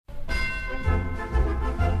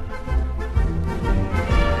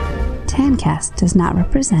Tancast does not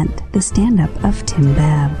represent the stand-up of Tim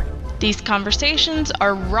Babb. These conversations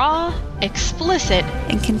are raw, explicit,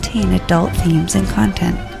 and contain adult themes and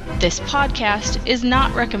content. This podcast is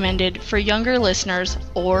not recommended for younger listeners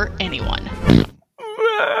or anyone.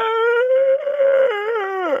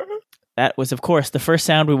 That was, of course, the first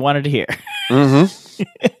sound we wanted to hear. Mm-hmm.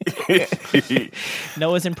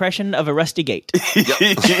 Noah's impression of a rusty gate.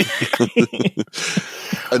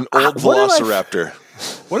 An old velociraptor.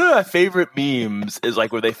 One of my favorite memes is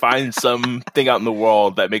like where they find something out in the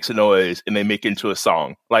world that makes a noise and they make it into a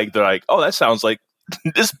song. Like they're like, "Oh, that sounds like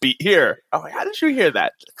this beat here." I'm like, "How did you hear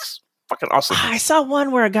that?" It's fucking awesome. I saw one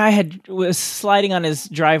where a guy was sliding on his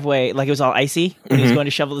driveway, like it was all icy, and he was going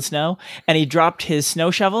to shovel the snow, and he dropped his snow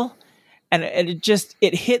shovel, and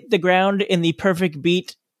it hit the ground in the perfect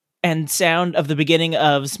beat and sound of the beginning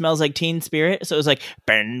of "Smells Like Teen Spirit." So it was like,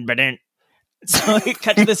 "Bang, bang." So he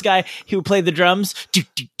cut to this guy who played the drums. I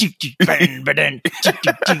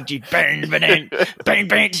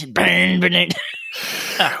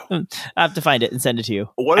have to find it and send it to you.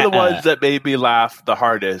 One of the ones that made me laugh the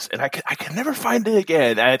hardest, and I can never find it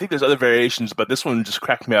again. And I think there's other variations, but this one just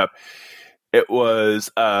cracked me up. It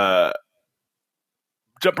was Jump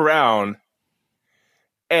Around,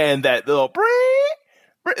 and that little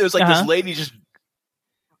it was like this lady just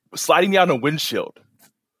sliding down a windshield,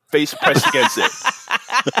 face pressed against it.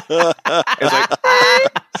 It's like,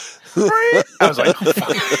 I was like, oh, fuck.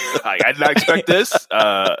 Like, I did not expect this.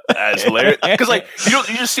 That's hilarious. Because like you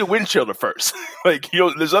just see a windshield at first. Like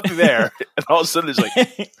there's nothing there, and all of a sudden it's like.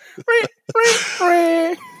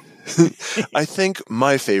 I think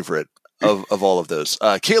my favorite of all of those,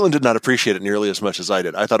 Caitlin did not appreciate it nearly as much as I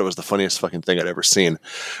did. I thought it was the funniest fucking thing I'd ever seen.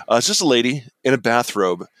 It's just a lady in a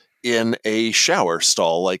bathrobe in a shower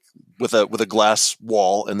stall, like with a glass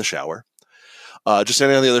wall in the shower. Just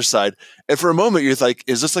standing on the other side, and for a moment you're like,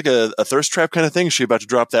 "Is this like a thirst trap kind of thing? Is she about to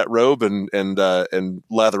drop that robe and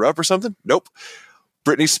lather up or something?" Nope.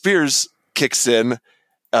 Britney Spears kicks in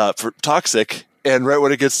for "Toxic," and right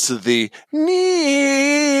when it gets to the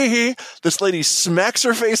knee, this lady smacks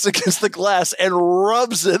her face against the glass and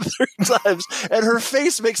rubs it 3 times, and her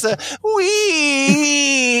face makes a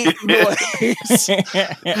wee noise.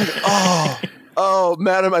 Oh,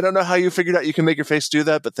 madam, I don't know how you figured out you can make your face do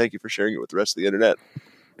that, but thank you for sharing it with the rest of the internet.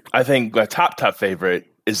 I think my top favorite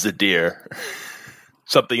is the deer.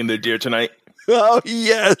 Something in the deer tonight. Oh,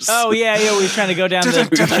 yes. Oh, yeah, we were trying to go down the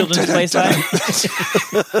children's play side.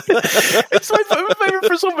 It's my favorite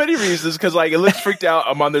for so many reasons, because like it looks freaked out.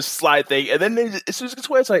 I'm on this slide thing, and then as soon as it gets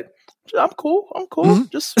away, it's like, I'm cool. Mm-hmm.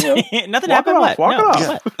 Just nothing happened. Walk it off.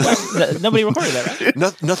 Yeah. What? Nobody recorded that,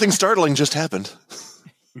 right? Nothing startling just happened.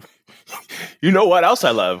 You know what else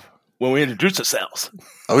I love? When we introduce ourselves.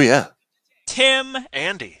 Oh, yeah. Tim,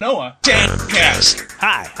 Andy, Noah, Tancast.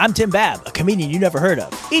 Hi, I'm Tim Babb, a comedian you never heard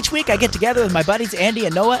of. Each week I get together with my buddies Andy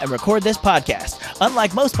and Noah and record this podcast.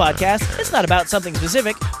 Unlike most podcasts, it's not about something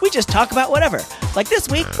specific. We just talk about whatever. Like this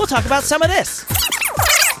week, we'll talk about some of this.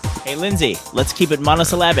 Hey, Lindsay, let's keep it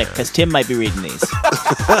monosyllabic, because Tim might be reading these.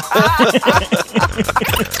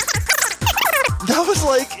 That was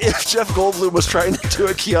like if Jeff Goldblum was trying to do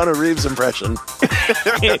a Keanu Reeves impression.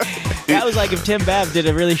 That was like if Tim Babb did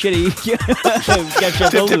a really shitty Jeff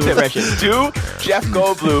Goldblum impression. Do Jeff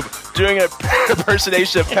Goldblum doing an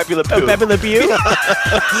impersonation of Pepe Le Pew. Pepe Le Pew?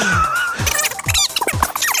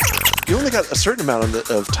 You only got a certain amount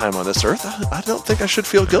of time on this earth. I don't think I should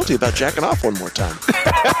feel guilty about jacking off one more time.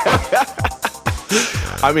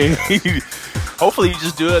 I mean, hopefully you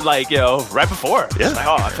just do it like, right before. Yeah. Like,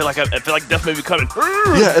 I feel like death may be coming.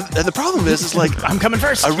 Yeah, and the problem is like I'm coming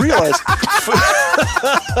first. I realized.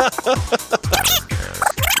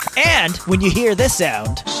 And when you hear this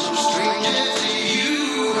sound,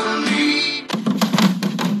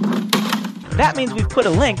 that means we've put a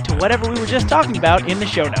link to whatever we were just talking about in the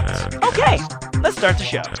show notes. Okay, let's start the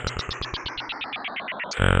show.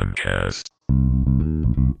 Tancast.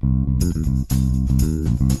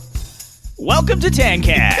 Welcome to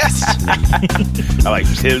Tancast. I like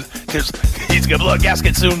Tim. He's gonna blow a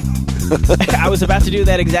gasket soon. I was about to do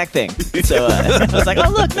that exact thing. So I was like, oh,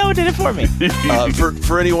 look, Noah did it for me.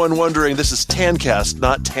 For anyone wondering, this is Tancast,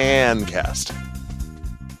 not Tancast.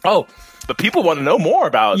 Oh, but people want to know more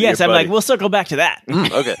about Yes, your I'm buddy. like, we'll circle back to that.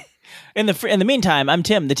 Okay. In the meantime, I'm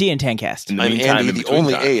Tim, the T in Tancast. I'm Andy, the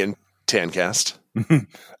only A in Tancast.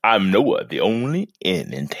 I'm Noah, the only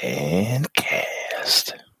N in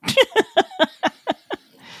Tancast.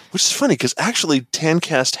 Which is funny, because actually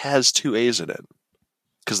Tancast has 2 A's in it.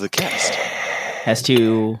 Because the cast has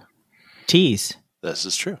 2 T's. This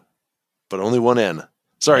is true. But only 1 N.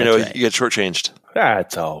 Sorry, That's no, right. you get shortchanged.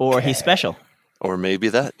 That's all. Or he's special. Or maybe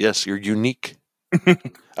that. Yes, you're unique.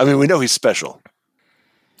 I mean, we know he's special.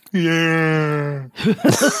 Yeah.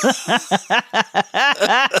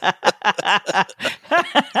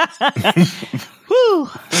 Whew.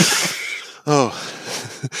 Oh,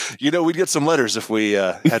 we'd get some letters if we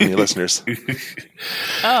had any listeners.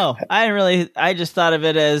 Oh, I just thought of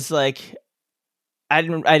it as like, I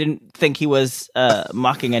didn't think he was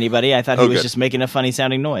mocking anybody. I thought he was just making a funny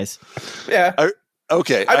sounding noise. Yeah.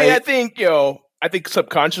 Okay. I mean, I think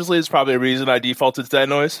subconsciously is probably a reason I defaulted to that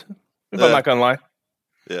noise. If I'm not gonna lie.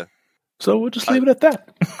 Yeah. So we'll just leave it at that.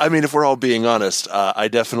 I mean, if we're all being honest, I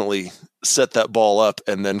definitely set that ball up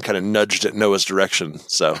and then kind of nudged it Noah's direction.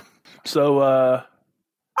 So that's the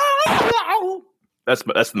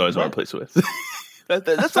noise I replace with.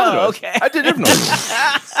 That's not noise. Okay. I did different noise.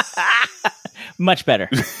 Much better.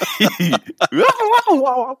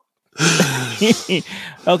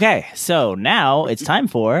 Okay, so now it's time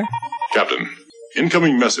for Captain,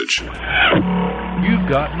 incoming message. You've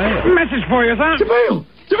got mail. Message for you, son.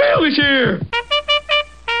 Jamil is here.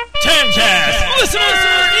 Timcast listener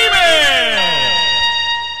email.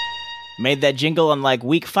 Made that jingle on like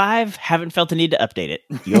week 5. Haven't felt the need to update it.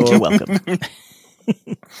 You're welcome.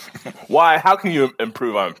 Why? How can you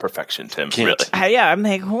improve on perfection, Tim? Can't. Really? Yeah, I'm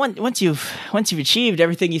like, once you've achieved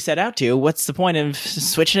everything you set out to, what's the point of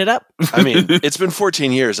switching it up? I mean, it's been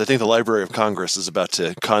 14 years. I think the Library of Congress is about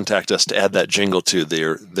to contact us to add that jingle to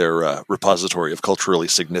their repository of culturally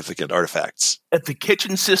significant artifacts. If the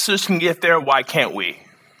Kitchen Sisters can get there, why can't we?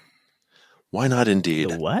 Why not, indeed?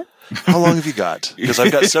 The what? How long have you got? Because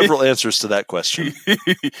I've got several answers to that question.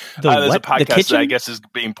 There's a podcast that I guess is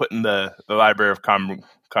being put in the Library of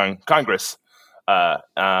Congress.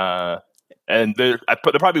 And they're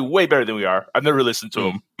probably way better than we are. I've never listened to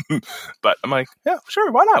them. But I'm like, yeah,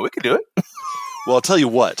 sure, why not? We could do it. Well, I'll tell you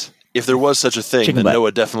what. If there was such a thing, Chicken then butt.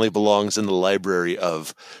 Noah definitely belongs in the Library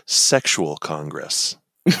of Sexual Congress.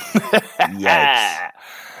 Yikes.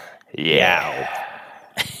 Yeah.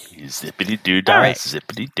 Zippity doo dah, right.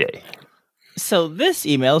 zippity day. So this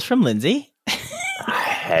email is from Lindsay.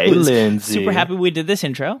 Hey, Who's Lindsay. super happy we did this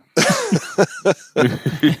intro.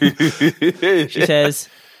 She says,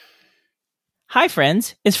 "Hi,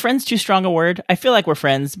 friends. Is friends too strong a word? I feel like we're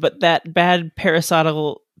friends, but that bad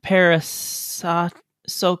parasocial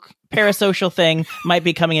thing might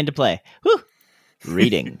be coming into play. Whew.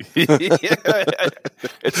 Reading.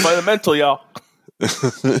 It's fundamental, y'all.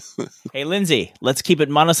 Hey, Lindsay, let's keep it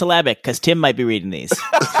monosyllabic because Tim might be reading these."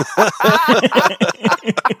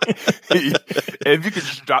 If you could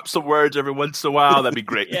just drop some words every once in a while, that'd be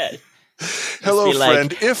great. Yeah. Hello, be like-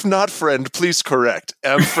 friend. If not friend, please correct.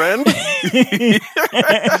 Am friend?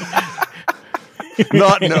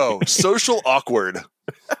 Not no. Social awkward.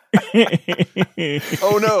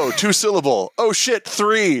 Oh no, 2 syllable. Oh shit,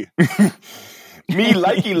 3. Me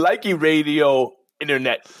likey radio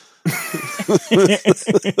internet.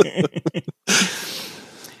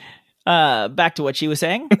 Back to what she was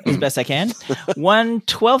saying as best I can.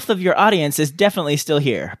 1/12 of your audience is definitely still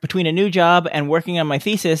here. Between a new job and working on my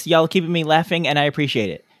thesis, y'all keeping me laughing, and I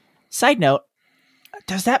appreciate it. Side note,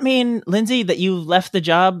 does that mean, Lindsay, that you left the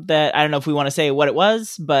job that, I don't know if we want to say what it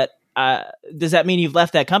was, but does that mean you've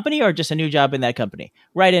left that company or just a new job in that company?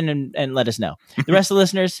 Write in and let us know. The rest of the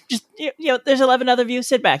listeners, just, there's 11 other of you.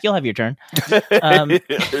 Sit back. You'll have your turn.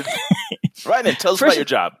 Right in. Tell us about your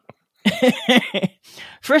job.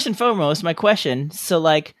 First and foremost, my question. So,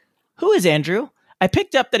 like, who is Andrew? I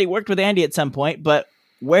picked up that he worked with Andy at some point, but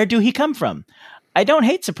where do he come from? I don't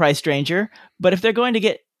hate Surprise Stranger, but if they're going to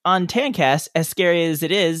get on Tancast, as scary as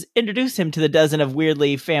it is, introduce him to the dozen of weird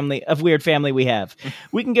family we have.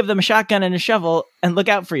 We can give them a shotgun and a shovel and look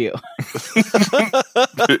out for you.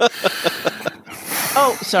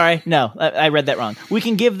 Oh, sorry. No, I read that wrong. We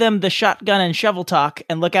can give them the shotgun and shovel talk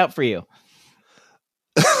and look out for you.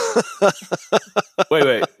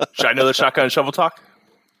 Wait. Should I know the shotgun and shovel talk?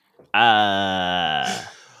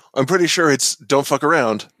 I'm pretty sure it's don't fuck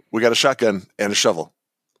around. We got a shotgun and a shovel.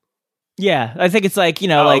 Yeah, I think it's like,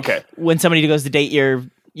 okay. When somebody goes to date your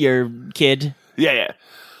kid. Yeah.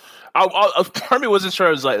 Part of me wasn't sure. I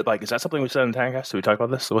was like, is that something we said in Tancast? Did we talk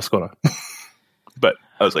about this? So what's going on? But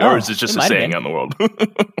I was like, or is it just a saying out in the world?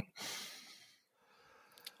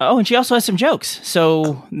 Oh, and she also has some jokes.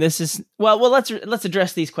 So this is well. Let's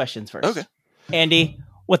address these questions first. Okay, Andy,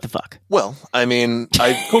 what the fuck? Well, I mean,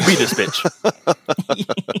 Who beat this bitch?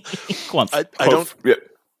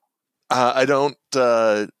 I don't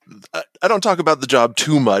talk about the job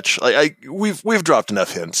too much. We've dropped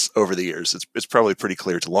enough hints over the years. It's probably pretty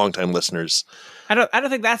clear to longtime listeners. I don't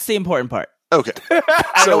think that's the important part. Okay. I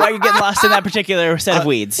don't know why you're getting lost in that particular set of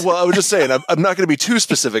weeds. Well, I was just saying, I'm not going to be too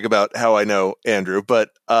specific about how I know Andrew, but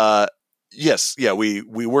yes, yeah, we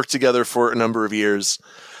worked together for a number of years.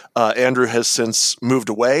 Andrew has since moved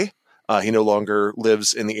away. He no longer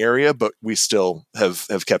lives in the area, but we still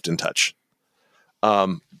have kept in touch.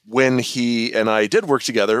 When he and I did work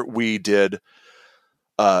together, we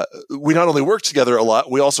not only worked together a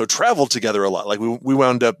lot, we also traveled together a lot. Like we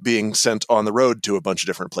wound up being sent on the road to a bunch of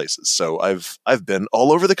different places. So I've been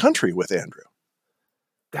all over the country with Andrew.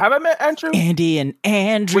 Have I met Andrew? Andy and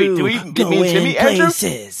Andrew. Wait, do we go mean Timmy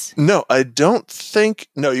places? Andrew? No, I don't think.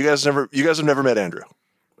 No, you guys have never met Andrew.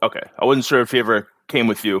 Okay, I wasn't sure if he ever came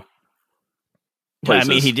with you. I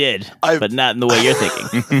mean, he did, but not in the way you're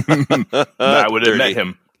thinking. I would have met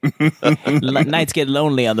him. Nights get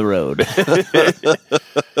lonely on the road.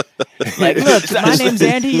 Like, look, my name's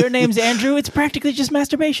Andy, your name's Andrew. It's practically just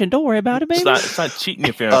masturbation. Don't worry about it, baby. It's not cheating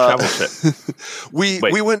if you're on a travel trip.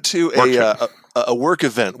 We went to a work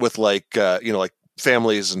event with like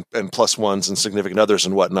families and plus ones and significant others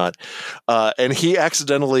and whatnot, and he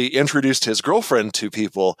accidentally introduced his girlfriend to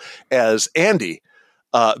people as Andy.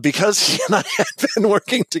 Because he and I had been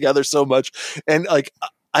working together so much, and like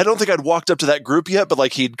I don't think I'd walked up to that group yet, but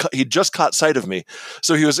like he'd just caught sight of me,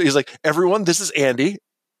 so he's like, "Everyone, this is Andy,"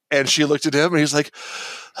 and she looked at him and he's like,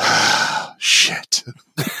 "Shit."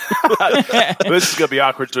 This is gonna be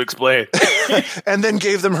awkward to explain. And then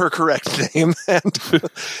gave them her correct name,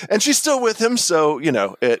 and she's still with him. So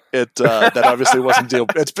it that obviously wasn't deal.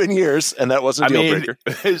 It's been years, and that wasn't a deal breaker.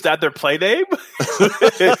 Is that their play name?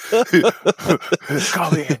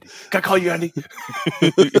 Call me Andy. Can I call you Andy?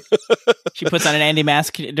 She puts on an Andy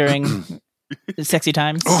mask during sexy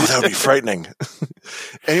times. Oh, that would be frightening.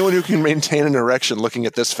 Anyone who can maintain an erection looking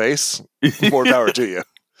at this face, more power to you.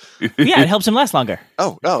 Yeah, it helps him last longer.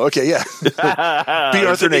 Oh, okay, yeah. Be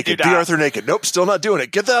Arthur naked. Be Arthur naked. Nope, still not doing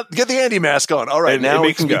it. Get the Andy mask on. All right, now it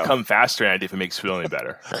makes we can me go. come faster, Andy, if it makes you feel any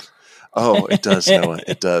better. Oh, it does, Noah.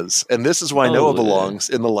 It does. And this is why Noah belongs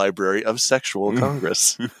in the Library of Sexual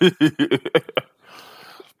Congress.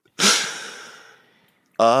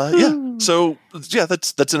 Yeah. So yeah,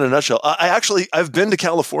 that's in a nutshell. I've been to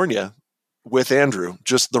California with Andrew,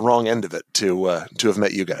 just the wrong end of it to have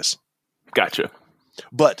met you guys. Gotcha.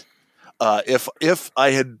 But if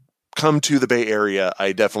I had come to the Bay Area,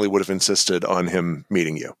 I definitely would have insisted on him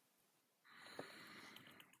meeting you.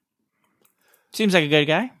 Seems like a good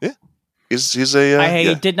guy. Yeah. He's a.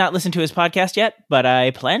 I did not listen to his podcast yet, but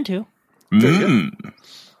I plan to.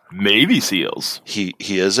 Navy SEALs. He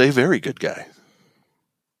is a very good guy.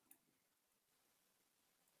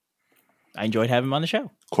 I enjoyed having him on the show.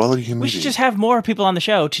 Quality human. We should just have more people on the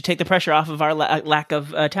show to take the pressure off of our lack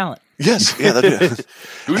of talent. Yes, yeah, that'd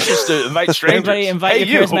We should just invite strangers. Everybody invite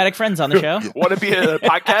your charismatic friends on the show. Want to be a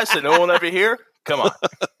podcast and no one ever hear? Come on.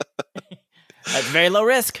 That's very low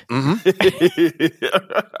risk. And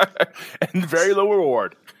very low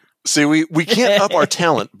reward. See, we can't up our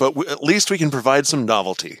talent, but at least we can provide some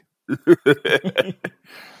novelty.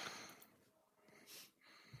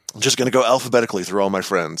 I'm just going to go alphabetically through all my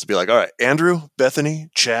friends. Be like, all right, Andrew, Bethany,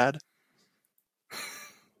 Chad. A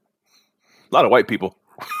lot of white people.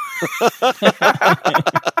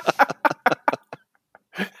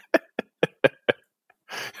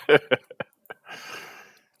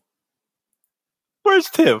 Where's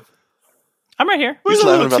Tim? I'm right here. He's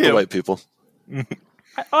laughing about the white people.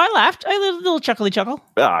 I laughed. I did a little chuckly chuckle.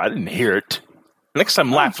 I didn't hear it. Next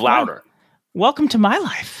time, laugh louder. Welcome to my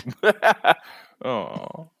life.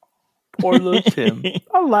 Oh, poor little Tim.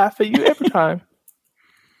 I'll laugh at you every time.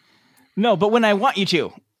 No, but when I want you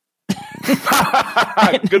to.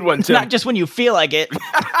 Good one, Tim. Not just when you feel like it.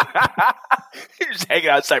 You're just hanging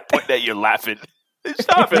outside pointing at you laughing.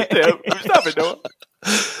 Stop it, Tim. Stop it, Noah.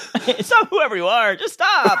 Stop whoever you are. Just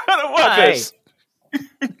stop. I don't want this.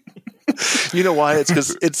 You know why? It's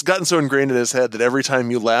because it's gotten so ingrained in his head that every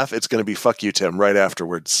time you laugh, it's going to be "fuck you, Tim" right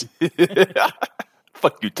afterwards.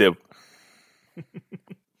 Fuck you, Tim.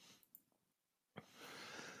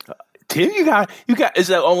 Tim, you got. Is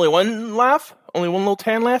that only one laugh? Only one little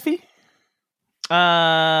tan laughy?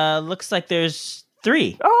 Looks like there's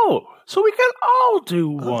 3. Oh, so we can all do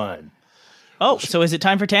one. Oh, so is it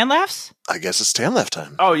time for tan laughs? I guess it's tan laugh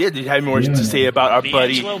time. Oh yeah, did you have more to say about our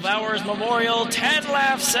buddy? Angelo Bowers Memorial Tan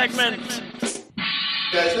Laugh segment.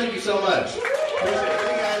 Guys, thank you so much.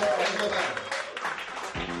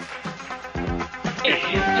 If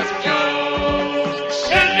you have jokes,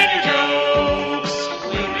 send in your jokes.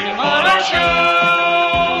 We'll read them on our show.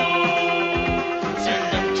 Send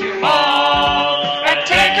them to Mom and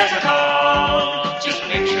take us a call. Just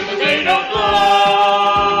make sure that they don't blow.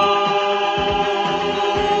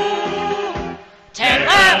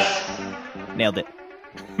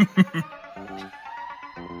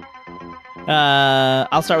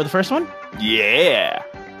 I'll start with the first one. Yeah.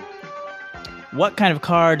 What kind of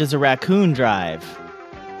car does a raccoon drive?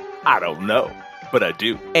 I don't know, but I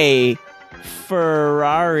do. A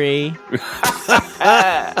Ferrari.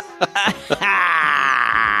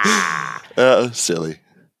 Silly.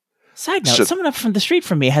 Side note, someone up from the street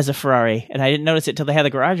from me has a Ferrari, and I didn't notice it till they had the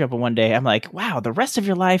garage open one day. I'm like, wow, the rest of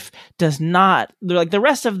your life does not, like, the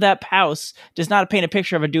rest of that house does not paint a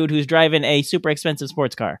picture of a dude who's driving a super expensive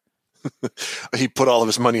sports car. He put all of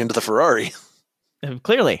his money into the Ferrari.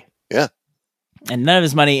 Clearly. Yeah. And none of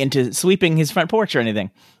his money into sweeping his front porch or anything.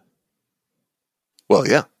 Well,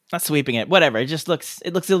 yeah. Not sweeping it, whatever. It looks a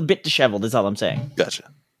little bit disheveled, is all I'm saying. Gotcha.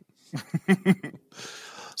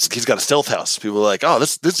 He's got a stealth house. People are like, oh,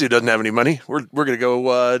 this dude doesn't have any money. We're going to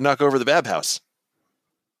go knock over the Bab house.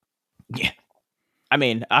 Yeah. I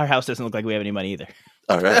mean, our house doesn't look like we have any money either.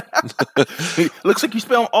 All right. Looks like you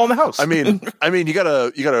spent all in the house. I mean, you got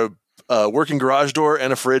a working garage door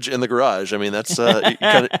and a fridge in the garage. I mean, that's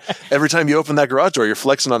every time you open that garage door, you're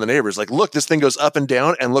flexing on the neighbors. Like, look, this thing goes up and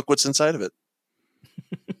down, and look what's inside of it.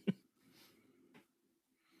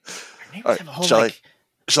 All right.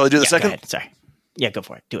 Shall I do the second? Go ahead. Sorry. Yeah, go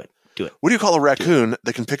for it. Do it. What do you call a raccoon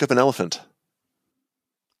that can pick up an elephant?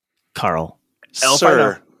 Carl.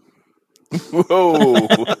 Sir. Whoa.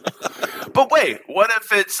 But wait, what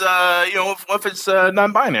if it's what if it's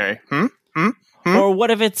non-binary? Or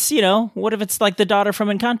what if it's like the daughter from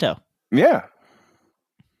Encanto? Yeah.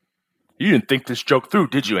 You didn't think this joke through,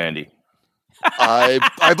 did you, Andy?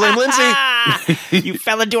 I blame Lindsay. You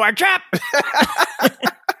fell into our trap.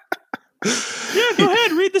 Yeah, go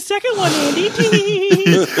ahead. Read the second one, Andy.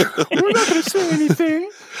 We're not going to say anything.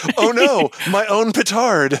 Oh, no. My own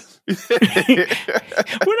petard.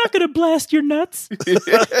 We're not going to blast your nuts. Go ahead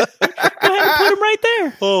and put them right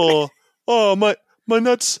there. Oh, my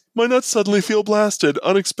nuts suddenly feel blasted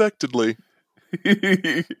unexpectedly.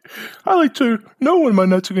 I like to know when my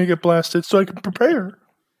nuts are going to get blasted so I can prepare.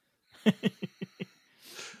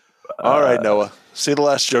 All right, Noah. Say the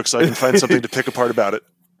last joke so I can find something to pick apart about it.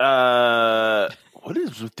 What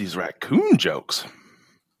is with these raccoon jokes?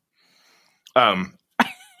 Sorry.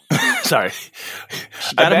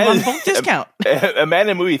 Got him on bulk discount. A man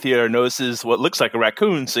in a movie theater notices what looks like a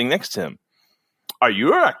raccoon sitting next to him. Are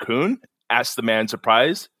you a raccoon? Asked the man,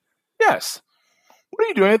 surprised. Yes. What are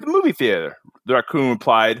you doing at the movie theater? The raccoon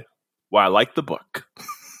replied, well, I like the book.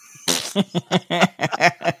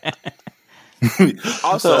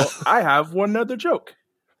 Also, I have one other joke.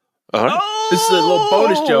 Uh-huh. This is a little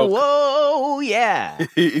bonus joke. Whoa, yeah.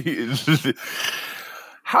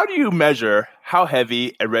 How do you measure how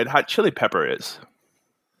heavy a red hot chili pepper is?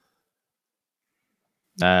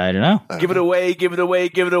 I don't know. Give it away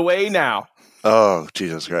now. Oh,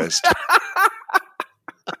 Jesus Christ.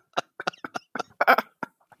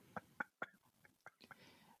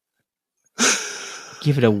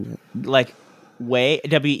 Give it a, like, weigh,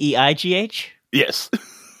 W-E-I-G-H? Yes.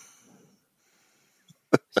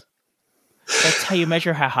 That's how you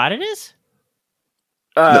measure how hot it is?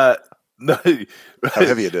 No. How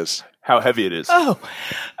heavy it is. How heavy it is. Oh,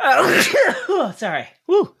 sorry.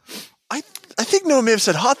 Woo. I think Noah may have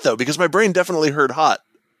said hot, though, because my brain definitely heard hot.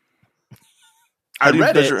 How do you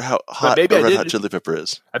measure how hot a red hot chili pepper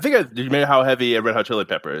is? I think did you measure how heavy a red hot chili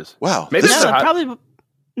pepper is? Wow. Maybe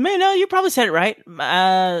you probably said it right.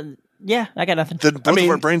 Yeah, I got nothing. Then both of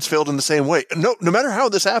our brains failed in the same way. No matter how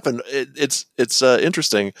this happened, it's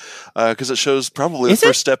interesting because it shows probably the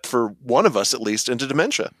first step for one of us at least into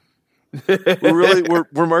dementia.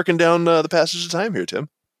 We're marking down the passage of time here, Tim.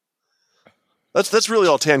 That's really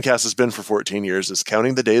all Tancast has been for 14 years is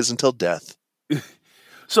counting the days until death.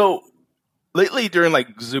 So lately during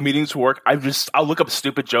like Zoom meetings for work, I'll look up a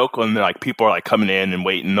stupid joke when like people are like coming in and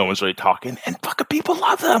waiting, no one's really talking, and fucking people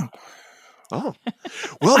love them. Oh,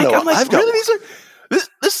 well, like, no, I'm like, I've got really?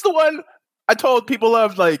 This is the one I told people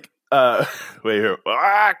loved. Like, wait here,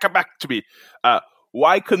 come back to me.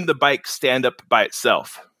 Why couldn't the bike stand up by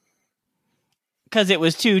itself? Because it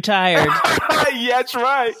was too tired. Yeah, that's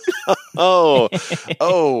right. Oh,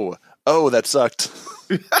 that sucked.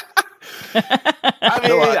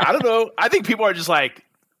 I don't know. I think people are just like,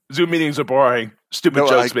 Zoom meetings are boring. Stupid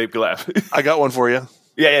jokes make me laugh. I got one for you.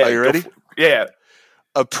 Yeah. Are you ready? Yeah.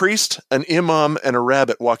 A priest, an imam, and a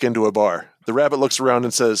rabbit walk into a bar. The rabbit looks around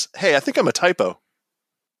and says, "Hey, I think I'm a typo."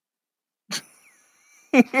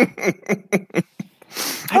 I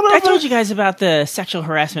told you guys about the sexual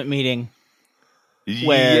harassment meeting.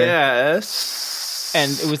 Yes.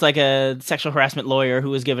 And it was like a sexual harassment lawyer who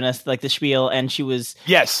was giving us like the spiel, and she was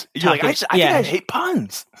You're like, I think I hate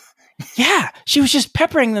puns. Yeah, she was just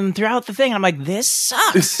peppering them throughout the thing. I'm like, this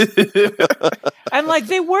sucks. I'm like,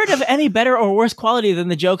 they weren't of any better or worse quality than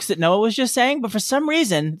the jokes that Noah was just saying, but for some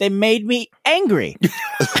reason, they made me angry.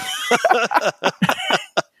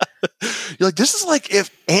 You're like, this is like if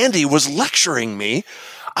Andy was lecturing me.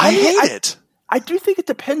 I hate it. I do think it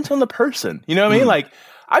depends on the person. You know what I mean? Like,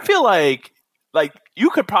 I feel like you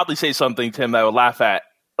could probably say something, Tim, that I would laugh at.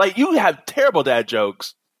 Like, you have terrible dad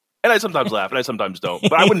jokes. And I sometimes laugh, and I sometimes don't.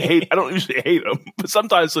 But I don't usually hate them. But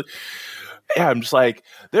sometimes, I'm just like,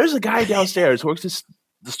 there's a guy downstairs who works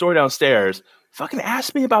the store downstairs. Fucking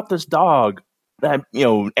ask me about this dog,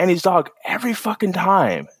 Annie's dog, every fucking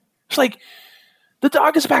time. It's like, the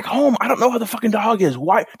dog is back home. I don't know how the fucking dog is.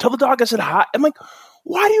 Why? Tell the dog I said hi. I'm like,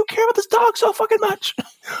 why do you care about this dog so fucking much?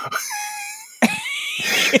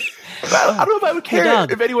 I don't know if I would care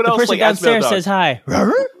if anyone else person downstairs says hi. I don't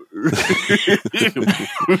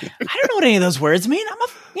know what any of those words mean. I'm a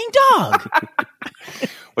fucking dog.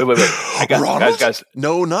 Wait. I got Ronald? guys.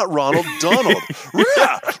 No, not Ronald. Donald.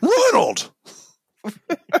 Yeah, Ronald.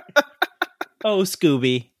 Oh,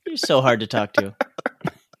 Scooby, you're so hard to talk to.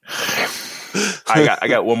 I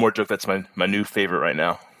got one more joke that's my new favorite right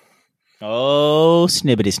now. Oh,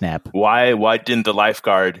 snibbity snap. Why didn't the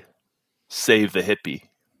lifeguard save the hippie?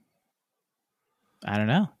 I don't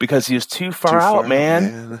know. Because he was too far out,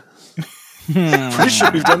 man. Pretty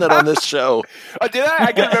sure we've done that on this show. Oh, did I?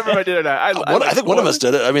 I can't remember if I did or not. I think one of us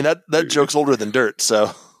did it. I mean, that joke's older than dirt,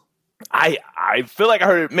 so. I feel like I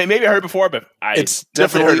heard it. Maybe I heard it before, but it's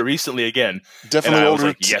definitely heard it recently again. Definitely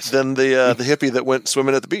older than the hippie that went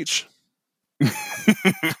swimming at the beach.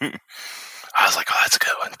 I was like, oh, that's a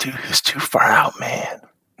good one. Dude, he's too far out, man.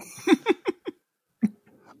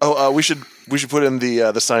 We should put in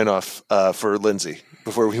the sign off for Lindsay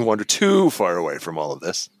before we wander too far away from all of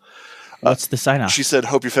this. What's the sign off? She said,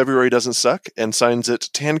 "Hope your February doesn't suck," and signs it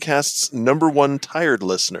Tancast's #1 tired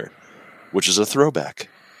listener, which is a throwback.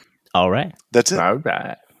 All right, that's it. All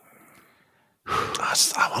right.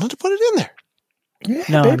 I wanted to put it in there. Yeah,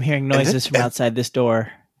 no, I'm hearing noises from outside this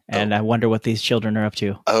door, and I wonder what these children are up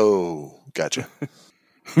to. Oh, gotcha.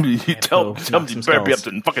 You tell them you better be up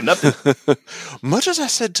to fucking nothing. Much as I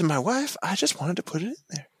said to my wife, I just wanted to put it in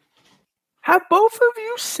there. Have both of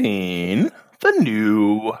you seen the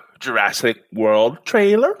new Jurassic World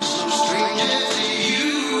trailer?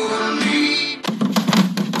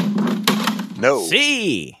 No.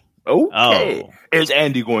 See. Okay. Oh. Is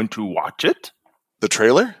Andy going to watch it? The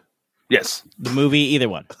trailer? Yes. The movie, either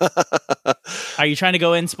one. Are you trying to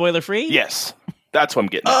go in spoiler free? Yes. That's what I'm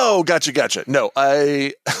getting at. Oh, gotcha. No,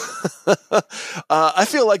 I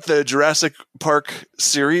feel like the Jurassic Park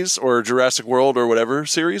series or Jurassic World or whatever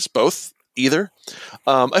series, either.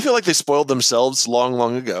 I feel like they spoiled themselves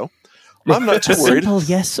long ago. I'm not too worried. A simple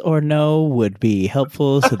yes or no would be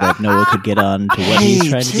helpful so that Noah could get on to what he's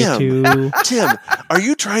trying to get to. Tim, are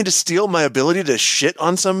you trying to steal my ability to shit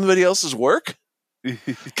on somebody else's work?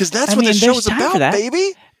 Because that's what the show is about,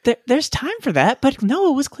 baby. There's time for that, but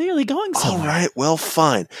Noah was clearly going somewhere. All right, well,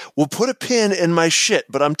 fine. We'll put a pin in my shit,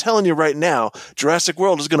 but I'm telling you right now, Jurassic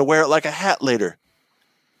World is going to wear it like a hat later.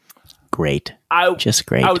 Great. Just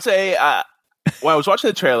great. I would say, when I was watching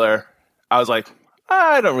the trailer, I was like,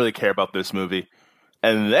 I don't really care about this movie.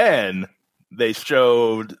 And then they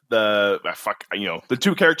showed the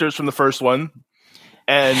two characters from the first one,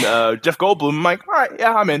 and Jeff Goldblum. I'm like, all right,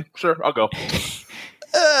 yeah, I'm in. Sure, I'll go.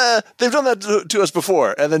 They've done that to us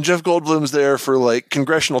before, and then Jeff Goldblum's there for like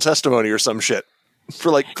congressional testimony or some shit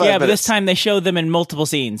for like 5 minutes. But this time they showed them in multiple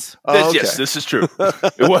scenes. Yes, this is true.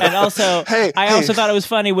 And also, I also thought it was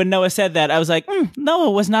funny when Noah said that. I was like,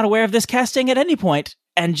 Noah was not aware of this casting at any point,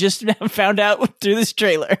 and just found out through this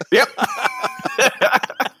trailer. Yep.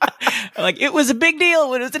 Like, it was a big deal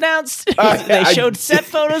when it was announced. They showed set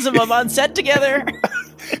photos of them on set together.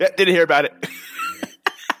 Didn't hear about it.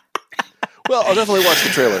 Well, I'll definitely watch the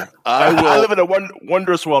trailer. I live in a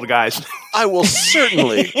wondrous world, guys. I will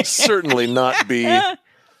certainly not be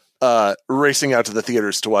racing out to the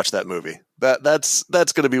theaters to watch that movie. That's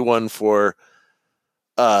going to be one for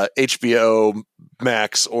HBO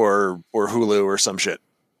Max or Hulu or some shit.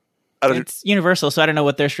 It's Universal, so I don't know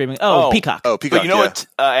what they're streaming. Oh, Peacock. Oh, Peacock. But you know what,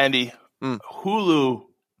 Andy? Hulu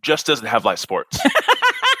just doesn't have live sports.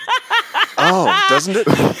 Oh, doesn't it?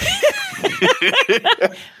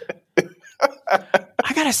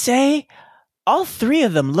 I gotta say, all three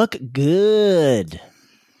of them look good.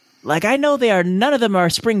 Like, I know none of them are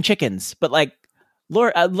spring chickens, but like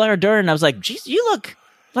Laura Dern, I was like, geez, you look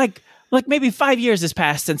like maybe 5 years has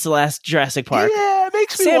passed since the last Jurassic Park. Yeah, it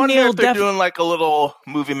makes me wonder if they're doing like a little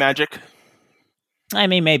movie magic. I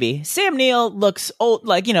mean, maybe. Sam Neill looks old,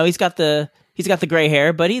 like, he's got the He's got the gray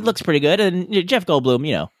hair, but he looks pretty good. And Jeff Goldblum,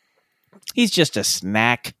 you know, he's just a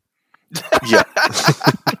snack. Yeah.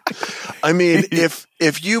 I mean, if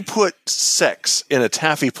you put sex in a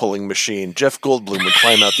taffy pulling machine, Jeff Goldblum would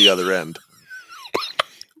climb out the other end.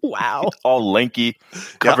 Wow. All lanky,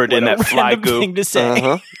 covered in that fly Random goo. thing to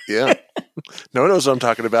say. Yeah. No one knows what I'm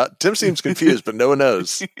talking about. Tim seems confused, but no one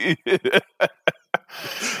knows.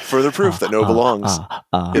 Further proof that no belongs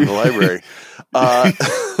in the library.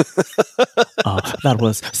 That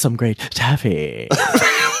was some great taffy.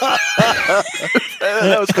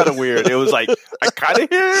 That was kind of weird. It was like, I kind of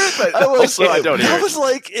hear it, but also I don't hear That it. was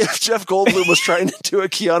like if Jeff Goldblum was trying to do a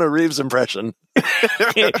Keanu Reeves impression.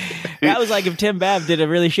 That was like if Tim Babb did a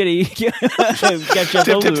really shitty Jeff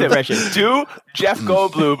Goldblum impression. Do Jeff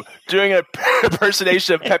Goldblum doing an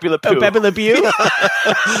impersonation of Pepe Le Pew. Pepe Le Pew?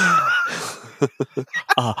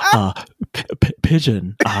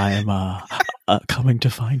 Pigeon, I am coming to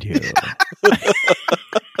find you.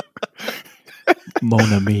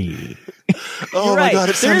 Mon ami. Oh Right. my god!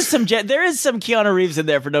 There is some Keanu Reeves in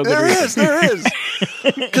there for no good reason. There is.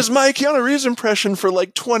 Because my Keanu Reeves impression for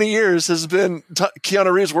like 20 years has been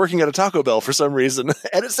Keanu Reeves working at a Taco Bell for some reason,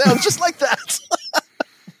 and it sounds just like that.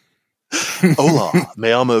 Hola, me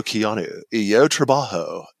llamo Keanu, y yo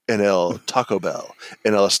trabajo en el Taco Bell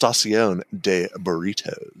en la estación de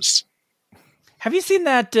burritos. Have you seen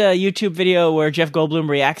that YouTube video where Jeff Goldblum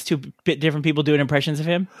reacts to different people doing impressions of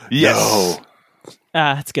him? Yes. No.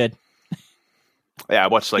 That's good. Yeah, I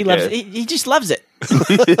watched like He just loves it.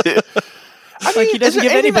 I mean, he doesn't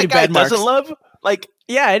give anybody that guy bad marks. doesn't love, like,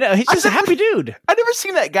 Yeah, I know. He's just a happy dude. I've never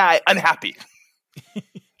seen that guy unhappy.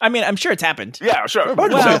 I mean, I'm sure it's happened. Yeah, sure.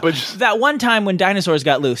 Well, but just, that one time when dinosaurs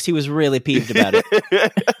got loose, he was really peeved about it.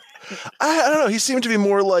 I don't know. He seemed to be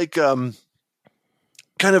more like kind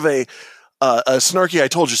of a snarky "I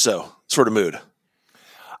told you so" sort of mood.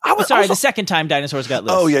 I was Sorry, also, the second time dinosaurs got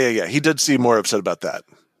loose. Oh yeah. He did seem more upset about that.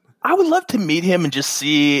 I would love to meet him and just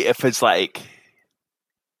see if he's amping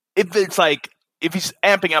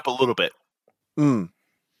up a little bit. Mm.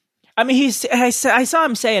 I mean, I saw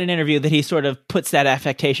him say in an interview that he sort of puts that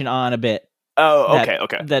affectation on a bit. Oh, okay.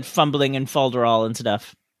 That fumbling and falderall and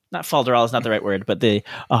stuff. Not falderall is not the right word, but the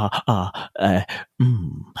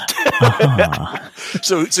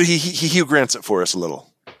So he Hugh Grants it for us a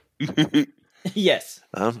little. Yes.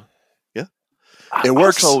 Yeah. It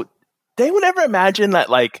works. Also, did anyone ever imagine that,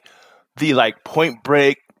 like, the Point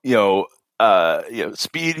Break,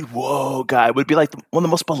 Speed, whoa, guy would be like one of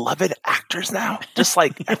the most beloved actors now? Just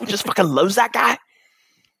like everyone just fucking loves that guy.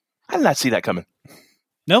 I did not see that coming.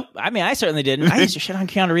 Nope. I mean, I certainly didn't. I used to shit on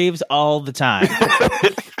Keanu Reeves all the time.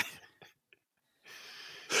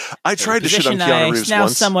 I tried to shit on Keanu Reeves now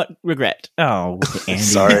once. somewhat regret. Oh, Andy,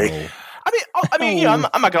 Sorry. no. I mean, I'm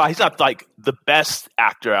not gonna lie. He's not like the best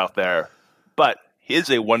actor out there, but he is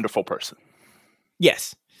a wonderful person.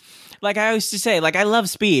 Yes. Like I used to say, like I love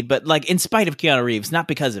Speed, but like in spite of Keanu Reeves, not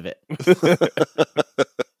because of it.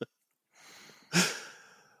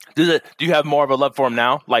 Do you have more of a love for him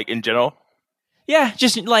now, like in general? Yeah,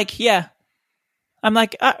 just like I'm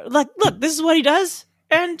like, look, this is what he does,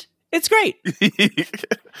 and it's great.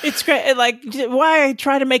 It's great. Like, why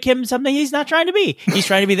try to make him something he's not trying to be? He's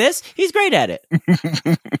trying to be this. He's great at it.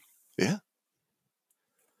 Yeah.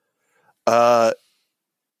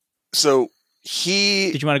 So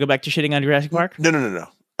Did you want to go back to shitting on Jurassic Park? No.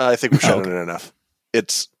 I think we've shot on it enough.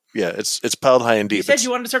 It's piled high and deep. You said you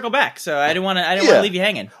wanted to circle back, so I didn't want to leave you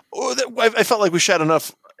hanging. I felt like we shot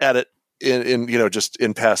enough at it in just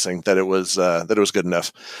in passing that it was good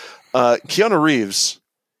enough. Keanu Reeves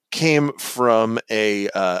came from I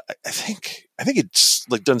think it's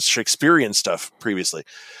like done Shakespearean stuff previously.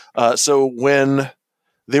 So when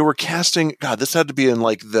they were casting, God, this had to be in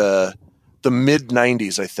like the mid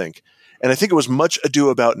 90s, I think. And I think it was Much Ado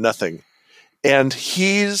About Nothing. And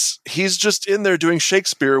he's just in there doing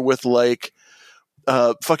Shakespeare with like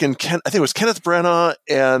I think it was Kenneth Branagh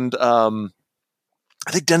and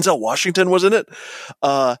I think Denzel Washington was in it.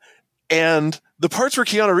 And the parts where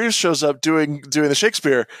Keanu Reeves shows up doing the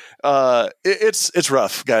Shakespeare, it's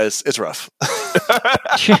rough, guys. It's rough.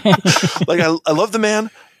 Like I love the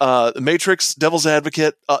man. The Matrix, Devil's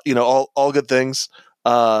Advocate, all good things.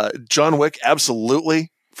 John Wick,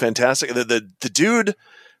 absolutely fantastic.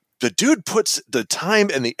 The dude puts the time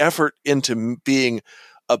and the effort into being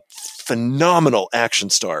a phenomenal action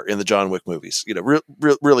star in the John Wick movies.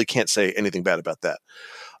 Really can't say anything bad about that.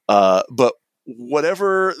 But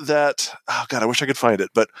whatever that, oh God, I wish I could find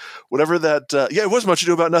it. But whatever that, it was Much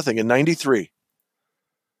Ado About Nothing in '93.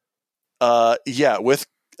 With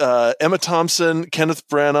Emma Thompson, Kenneth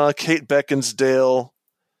Branagh, Kate Beckinsale,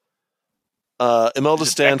 Imelda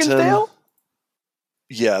Stanton. Beckinsale?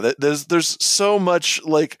 Yeah, there's so much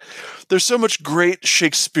there's so much great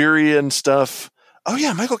Shakespearean stuff. Oh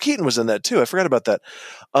yeah, Michael Keaton was in that too. I forgot about that.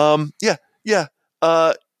 Yeah.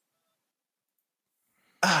 No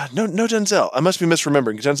Denzel. I must be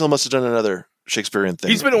misremembering. Denzel must have done another Shakespearean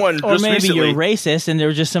thing. He's been in one Or just maybe recently. you're racist and there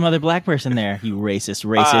was just some other black person there. You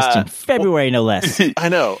racist in February, no less. I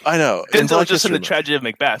know. Denzel was just in the tragedy of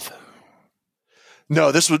Macbeth.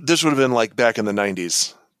 No, this would have been like back in the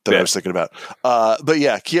 90s that I was thinking about. But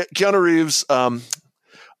yeah, Keanu Reeves.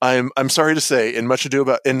 I'm sorry to say, in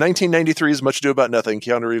 1993's Much Ado About Nothing,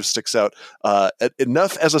 Keanu Reeves sticks out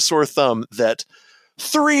enough as a sore thumb that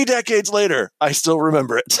 3 decades later, I still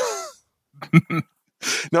remember it.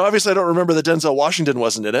 Now, obviously, I don't remember that Denzel Washington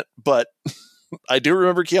wasn't in it, but I do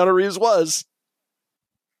remember Keanu Reeves was.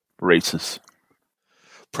 Racist.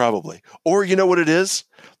 Probably. Or you know what it is?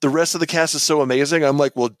 The rest of the cast is so amazing. I'm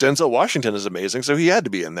like, well, Denzel Washington is amazing, so he had to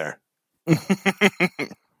be in there.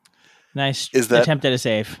 Nice that- attempt at a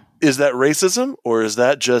save. Is that racism, or is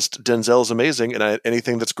that just Denzel's amazing, and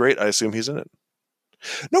anything that's great, I assume he's in it?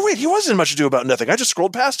 No, wait, he wasn't Much Ado About Nothing. I just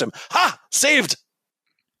scrolled past him. Ha! Saved!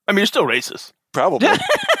 I mean, you're still racist. Probably. Where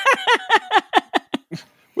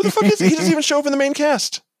the fuck is he? He doesn't even show up in the main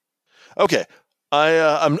cast. Okay.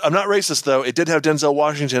 I'm not racist, though. It did have Denzel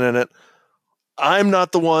Washington in it. I'm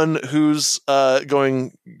not the one who's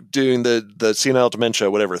doing the senile dementia,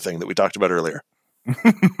 whatever thing that we talked about earlier.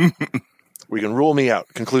 We can rule me out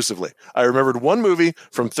conclusively. I remembered one movie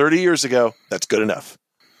from 30 years ago. That's good enough.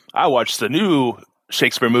 I watched the new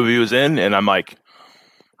Shakespeare movie he was in, and I'm like,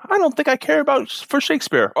 I don't think I care for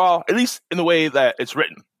Shakespeare. Well, at least in the way that it's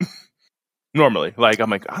written. Normally. I'm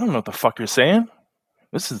like, I don't know what the fuck you're saying.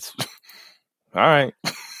 This is... All right.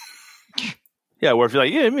 Yeah, where if you're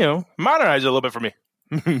like, modernize it a little bit for me.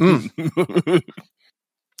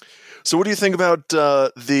 So what do you think about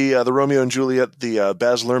the Romeo and Juliet, the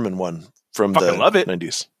Baz Luhrmann one from the love it.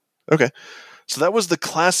 90s? Okay. So that was the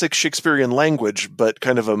classic Shakespearean language, but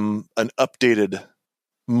kind of an updated,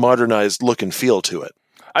 modernized look and feel to it.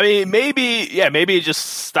 I mean, maybe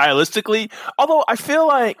just stylistically. Although I feel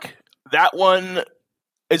like that one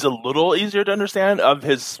is a little easier to understand of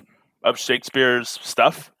Shakespeare's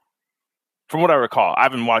stuff. From what I recall, I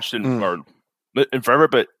haven't watched it in forever,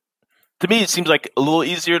 but to me, it seems like a little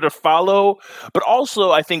easier to follow. But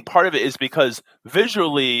also, I think part of it is because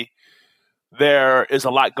visually there is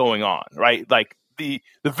a lot going on, right? Like the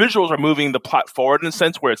visuals are moving the plot forward in a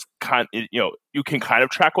sense where it's you can kind of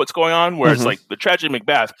track what's going on. Whereas like the tragedy of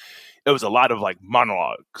Macbeth, it was a lot of like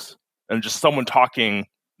monologues and just someone talking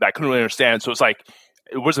that I couldn't really understand. So it's like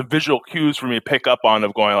it was a visual cues for me to pick up on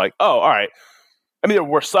of going like, oh, all right. I mean, there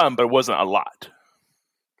were some, but it wasn't a lot.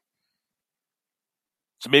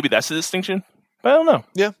 So maybe that's the distinction. But I don't know.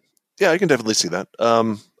 Yeah, I can definitely see that.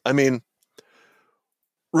 I mean,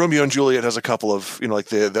 Romeo and Juliet has a couple of, like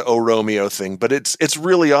the "Oh Romeo" thing, but it's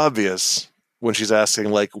really obvious when she's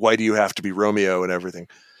asking like, "Why do you have to be Romeo?" and everything.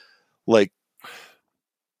 Like,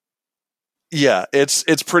 yeah, it's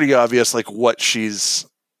pretty obvious like what she's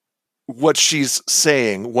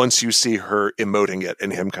saying once you see her emoting it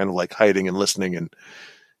and him kind of like hiding and listening and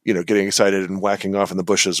getting excited and whacking off in the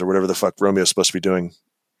bushes or whatever the fuck Romeo's supposed to be doing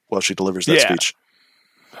while she delivers that speech.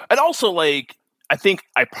 And also, like, I think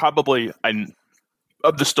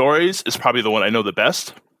of the stories is probably the one I know the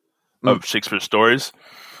best of Shakespeare's stories.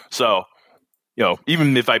 So,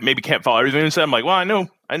 even if I maybe can't follow everything he said, I'm like, well, I know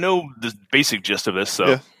the basic gist of this. So,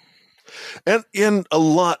 yeah. And in a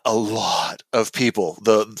lot of people,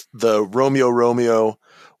 the Romeo,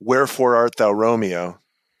 wherefore art thou Romeo?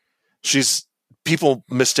 People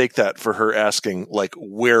mistake that for her asking like,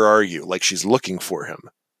 where are you? Like she's looking for him.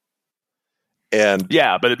 And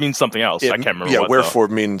yeah, but it means something else. I can't remember. Yeah, what, wherefore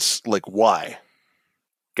means like why.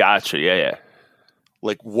 Gotcha. Yeah.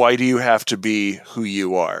 Like, why do you have to be who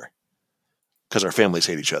you are? Because our families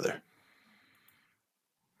hate each other.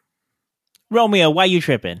 Romeo, why you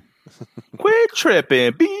tripping? Quit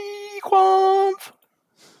tripping. Be quumph.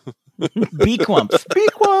 Be quumph. Be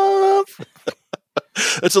quumph.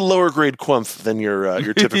 It's a lower grade quumph than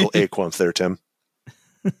your typical A quumph there, Tim.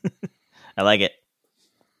 I like it.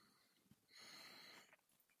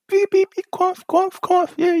 Beep, beep, beep, quumph, quumph,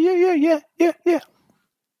 quumph. Yeah.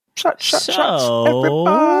 Shots,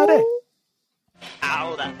 everybody.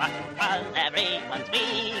 How the fuck was everyone's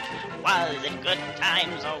week? Was it good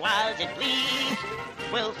times or was it bleak?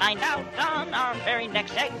 We'll find out on our very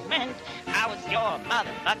next segment. How was your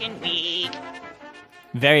motherfucking week?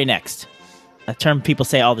 Very next. A term people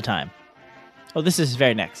say all the time. Oh, this is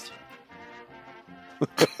very next.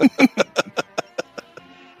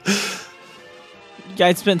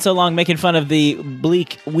 I'd spent so long making fun of the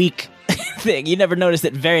bleak, weak thing. You never noticed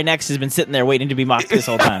that Very Next has been sitting there waiting to be mocked this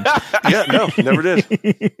whole time. Yeah, no, never did.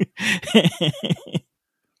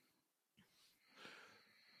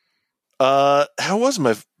 How was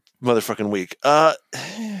my motherfucking week?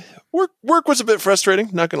 Work was a bit frustrating,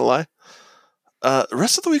 not gonna lie. The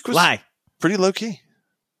rest of the week was pretty low key.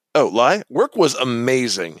 Oh, lie? Work was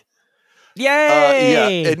amazing. Yay! Yeah,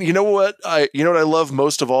 and you know what I love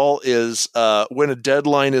most of all is when a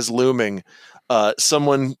deadline is looming,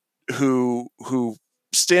 someone who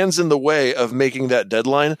stands in the way of making that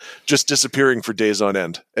deadline just disappearing for days on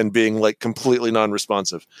end and being like completely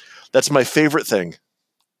non-responsive. That's my favorite thing.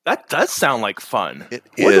 That does sound like fun.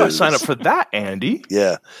 Where do I sign up for that, Andy?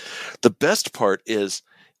 Yeah. The best part is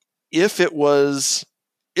if it was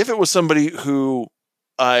somebody who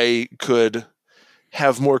I could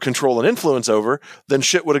have more control and influence over, then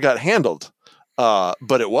shit would have got handled.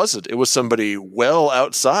 But it wasn't. It was somebody well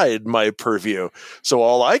outside my purview. So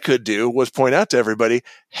all I could do was point out to everybody,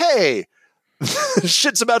 hey,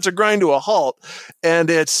 shit's about to grind to a halt, and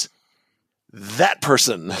it's that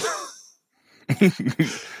person.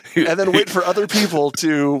 And then wait for other people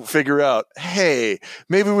to figure out, hey,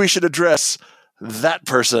 maybe we should address that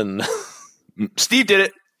person. Steve did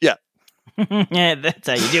it. Yeah. Yeah, that's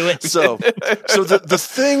how you do it. So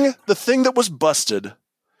the thing that was busted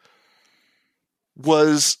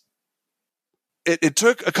was it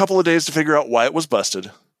took a couple of days to figure out why it was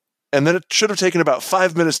busted, and then it should have taken about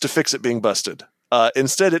 5 minutes to fix it being busted.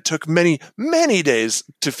 Instead, it took many, many days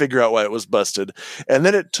to figure out why it was busted, and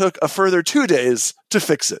then it took a further 2 days to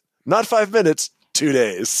fix it. Not 5 minutes, 2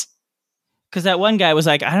 days. Because that one guy was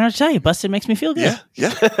like, I don't know what to tell you, busted makes me feel good.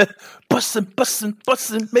 Yeah. busting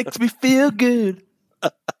makes me feel good.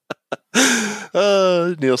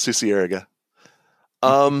 Neil Cicierega.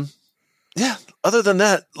 Yeah, other than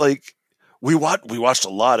that, like, we watched a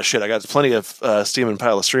lot of shit. I got plenty of steaming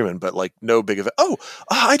pile of streaming, but like no big event. Oh,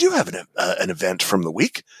 I do have an event from the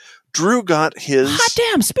week. Drew got his hot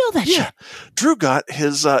damn, spill that shit. Drew got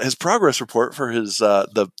his progress report for his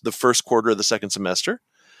the first quarter of the second semester.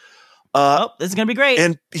 This is gonna be great.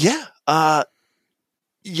 And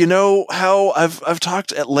you know how I've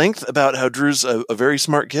talked at length about how Drew's a very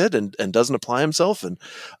smart kid and doesn't apply himself, and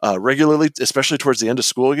regularly, especially towards the end of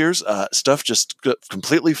school years, stuff just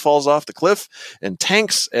completely falls off the cliff and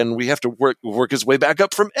tanks, and we have to work his way back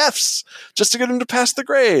up from Fs just to get him to pass the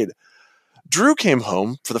grade. Drew came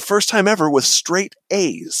home for the first time ever with straight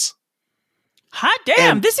A's. Hot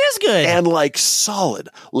damn, this is good. And like solid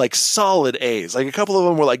A's. Like a couple of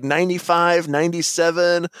them were like 95,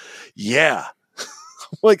 97. Yeah.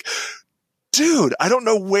 Like, dude, I don't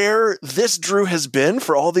know where this Drew has been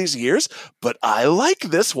for all these years, but I like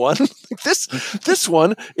this one. This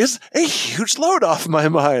one is a huge load off my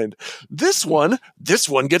mind. This one gets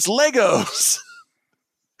Legos.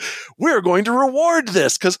 We're going to reward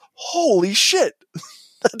this because holy shit,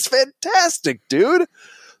 that's fantastic, dude.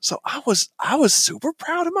 So I was super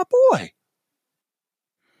proud of my boy.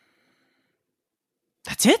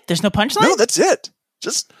 That's it? There's no punchline? No, that's it.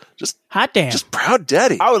 Just hot damn. Just proud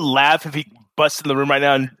daddy. I would laugh if he busts in the room right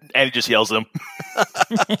now and he just yells at him.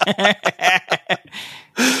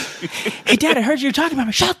 Hey, Dad, I heard you were talking about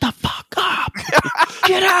me. Shut the fuck up.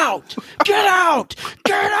 Get out. Get out.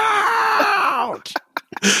 Get out.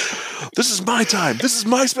 This is my time. This is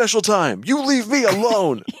my special time. You leave me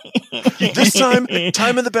alone. This time in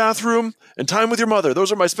the bathroom and time with your mother.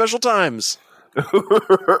 Those are my special times.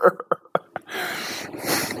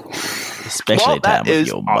 Especially time with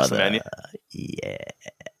your awesome, mother. Andy.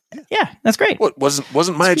 Yeah, that's great. What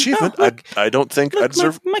wasn't my achievement? I don't think I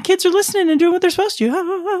deserve. My kids are listening and doing what they're supposed to.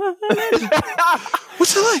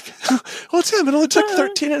 What's it like? Well, Tim, it only took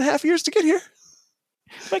 13 and a half years to get here.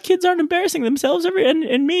 My kids aren't embarrassing themselves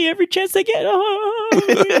and me every chance they get.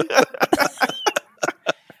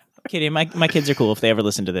 Kidding. My kids are cool if they ever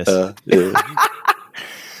listen to this. Yeah.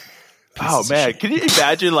 Oh man, can you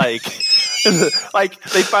imagine like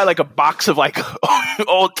they find like a box of like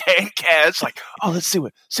old tan cans, like, oh, let's see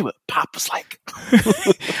what Pop was like.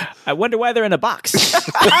 I wonder why they're in a box.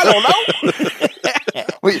 I don't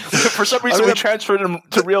know. For some reason we transferred them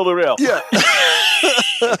to reel to reel. Yeah.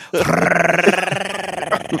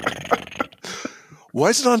 Why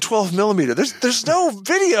is it on 12 millimeter? There's no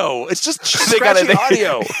video. It's just scratchy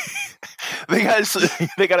audio. They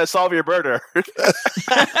gotta solve your murder.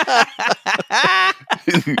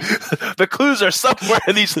 The clues are somewhere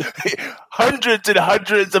in these hundreds and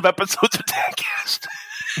hundreds of episodes of Tancast.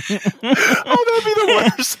 Oh, that'd be the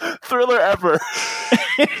worst thriller ever.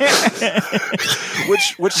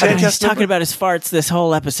 Which He's talking about his farts this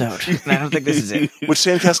whole episode. I don't think this is it. Which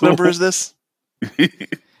Sandcast number is this?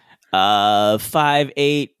 5,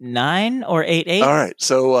 8, 9 or 8, 8. All right.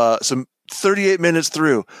 So some 38 minutes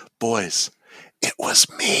through, boys, it was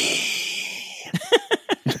me.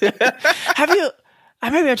 Have you?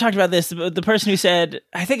 Maybe I've talked about this. The person who said,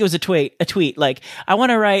 I think it was a tweet. Like, I want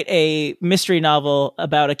to write a mystery novel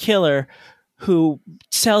about a killer who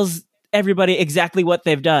tells everybody exactly what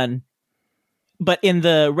they've done, but in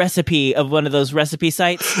the recipe of one of those recipe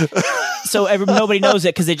sites. So nobody knows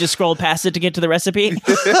it because they just scrolled past it to get to the recipe.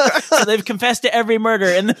 So they've confessed to every murder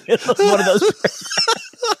in the middle of one of those.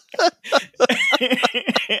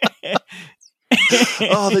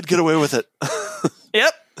 Oh, they'd get away with it.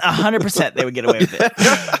 Yep, 100% they would get away with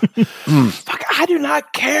it. Fuck, I do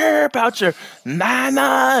not care about your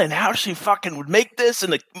Nana and how she fucking would make this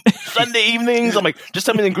in the Sunday evenings. I'm like, just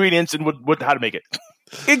tell me the ingredients and how to make it.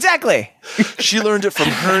 Exactly. She learned it from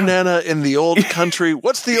her Nana in the old country.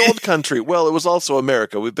 What's the old country? Well, it was also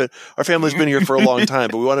America. Our family's been here for a long time,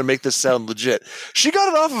 but we want to make this sound legit. She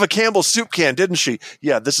got it off of a Campbell's soup can, didn't she?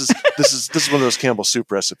 Yeah, this is one of those Campbell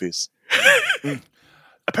soup recipes.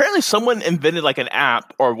 Apparently someone invented like an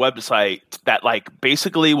app or a website that like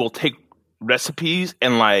basically will take recipes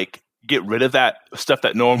and like get rid of that stuff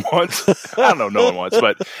that no one wants. I don't know, no one wants,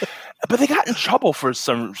 but they got in trouble for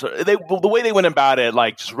the way they went about it,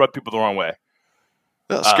 like just rubbed people the wrong way.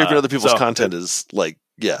 Well, scraping other people's content is like,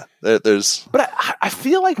 yeah, there's. But I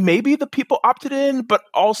feel like maybe the people opted in, but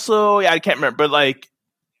also, yeah, I can't remember. But like,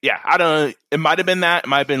 yeah, I don't know. It might have been that. It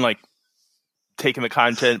might have been like taking the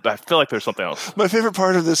content, but I feel like there's something else. My favorite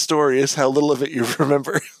part of this story is how little of it you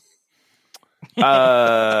remember.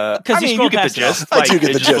 Because you get the gist. I do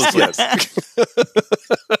get the gist, yes.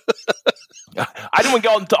 I didn't want to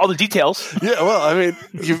get into all the details. Yeah, well, I mean,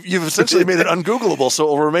 you've essentially made it ungoogleable, so it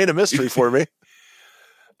will remain a mystery for me.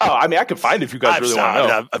 Oh, I mean, I can find it if you guys really want to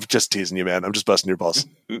know. I'm just teasing you, man. I'm just busting your balls.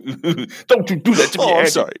 Don't you do that to me, I'm Andy.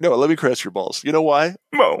 sorry. No, let me caress your balls. You know why?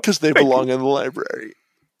 No. Because they belong in the library.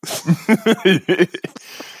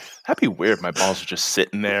 That'd be weird. My balls are just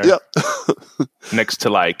sitting there next to,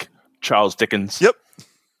 like, Charles Dickens. Yep.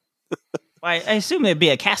 I assume there'd be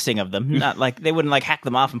a casting of them. Not like they wouldn't like hack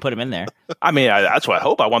them off and put them in there. I mean, that's what I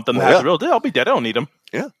hope. I want them to have the real deal. I'll be dead. I don't need them.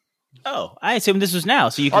 Yeah. Oh, I assume this was now,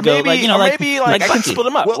 so you could maybe, go like, you know, maybe I can Bucky. split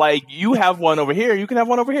them up. Well, like you have one over here, you can have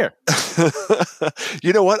one over here.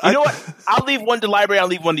 You know what? I'll leave one to the library. I'll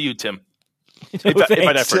leave one to you, Tim. If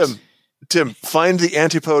I die first. Tim, find the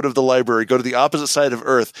antipode of the library. Go to the opposite side of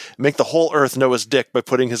Earth. Make the whole Earth Noah's dick by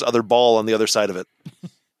putting his other ball on the other side of it.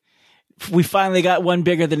 We finally got one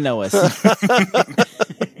bigger than Noah's.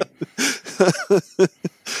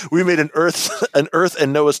 We made an Earth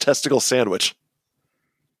and Noah's testicle sandwich.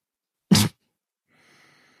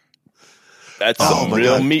 That's some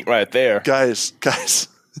real meat right there. Guys,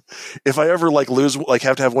 if I ever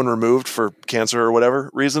have to have one removed for cancer or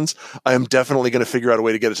whatever reasons, I am definitely going to figure out a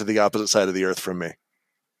way to get it to the opposite side of the Earth from me.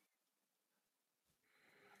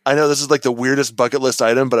 I know this is like the weirdest bucket list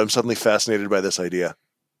item, but I'm suddenly fascinated by this idea.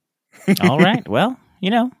 All right. Well, you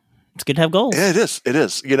know, it's good to have goals. Yeah, it is. It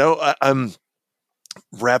is. You know, I'm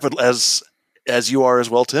rapid as you are as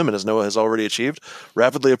well, Tim, and as Noah has already achieved,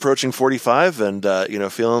 rapidly approaching 45 and,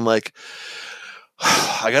 feeling like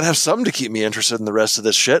I got to have something to keep me interested in the rest of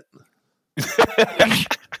this shit.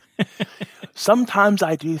 Sometimes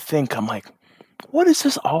I do think, I'm like, what is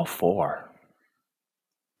this all for?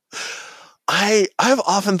 I've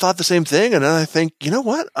often thought the same thing, and then I think, you know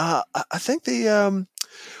what? I think the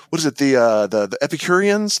what is it? The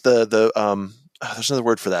Epicureans, there's another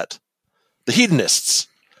word for that. The hedonists.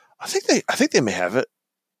 I think they may have it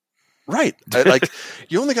right.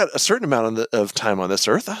 You only got a certain amount of time on this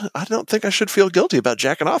earth. I don't think I should feel guilty about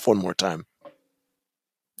jacking off one more time.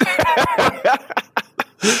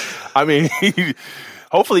 I mean,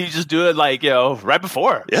 hopefully you just do it right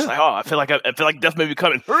before. Yeah. It's like, I feel like death may be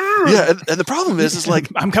coming. Yeah, and the problem is like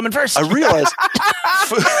I'm coming first. I realize.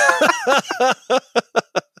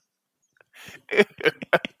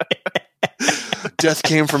 Death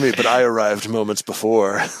came for me, but I arrived moments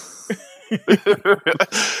before.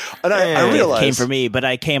 And I realized it came for me, but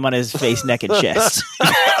I came on his face, neck, and chest.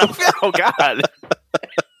 Oh God!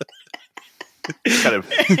 Kind of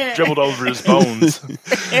dribbled over his bones.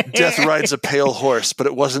 Death rides a pale horse, but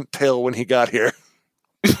it wasn't pale when he got here.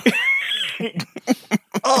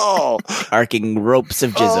 Oh, arcing ropes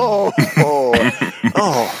of jism.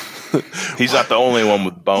 Oh. He's not the only one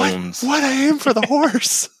with bones. Why'd I aim for the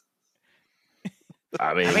horse?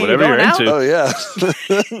 I mean whatever you're into. Oh yeah.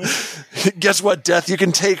 Guess what, Death? You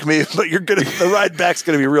can take me, but the ride back's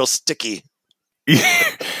gonna be real sticky.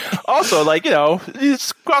 Also,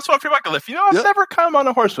 it's cross off your bucket list. I've never come on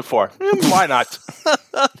a horse before. Why not?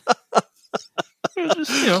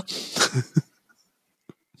 Just,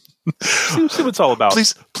 see what it's all about.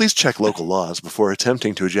 Please check local laws before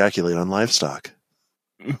attempting to ejaculate on livestock.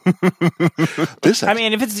 I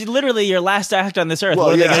mean, if it's literally your last act on this earth,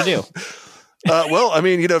 what are they going to do?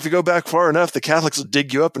 If you go back far enough, the Catholics will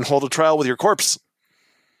dig you up and hold a trial with your corpse.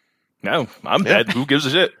 No, I'm dead. Who gives a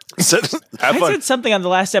shit? I said something on the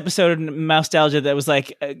last episode of Mousetalgia that was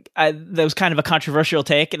like, that was kind of a controversial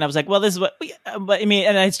take, and I was like, well, this is what,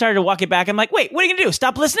 and I started to walk it back. I'm like, wait, what are you going to do?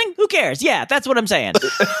 Stop listening? Who cares? Yeah, that's what I'm saying.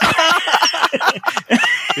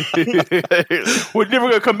 We're never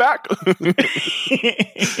going to come back.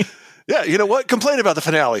 Yeah, you know what? Complain about the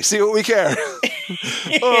finale. See what we care.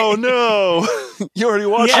 Oh, no. You already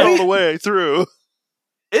watched it all the way through.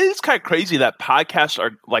 It is kind of crazy that podcasts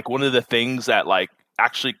are like one of the things that like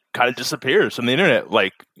actually kind of disappears from the internet,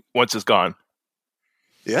 like once it's gone.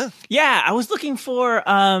 Yeah. Yeah, I was looking for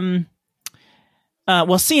Seen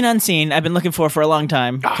Unseen. I've been looking for a long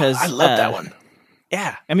time because I love that one.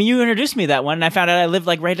 Yeah, I mean, you introduced me to that one, and I found out I lived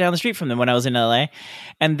like right down the street from them when I was in LA.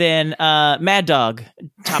 And then Mad Dog,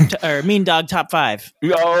 Mean Dog Top 5.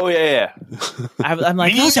 Oh yeah. I'm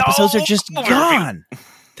like, those episodes are just gone.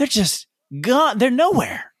 They're just gone. They're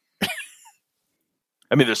nowhere.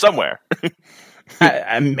 I mean, they're somewhere.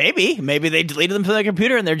 Maybe they deleted them from their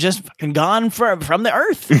computer and they're just fucking gone from the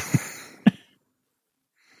earth.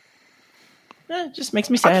 It just makes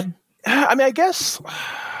me sad. I mean, I guess.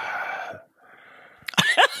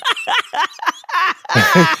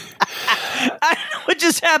 I don't know what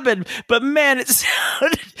just happened, but man, it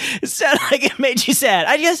sounded like it made you sad.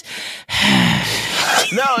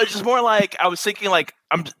 No, it's just more like I was thinking like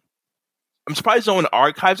I'm surprised no one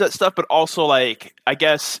archives that stuff, but also like I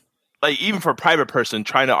guess like even for a private person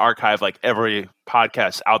trying to archive like every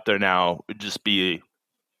podcast out there now would just be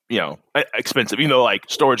expensive. Even though like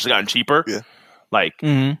storage has gotten cheaper, I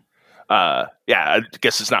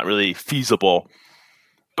guess it's not really feasible.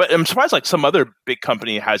 But I'm surprised like some other big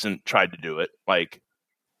company hasn't tried to do it, like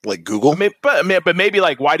Google. But maybe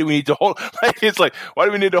like why do we need to hold? Like it's like why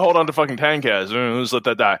do we need to hold on to fucking Tancast? Let's let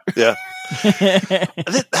that die. Yeah.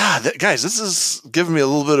 Guys, this is giving me a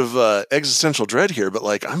little bit of existential dread here. But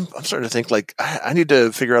like I'm starting to think like I need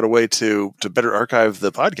to figure out a way to better archive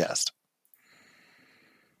the podcast.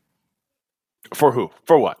 For who?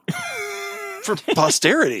 For what? For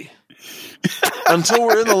posterity. Until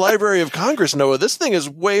we're in the Library of Congress, Noah, this thing is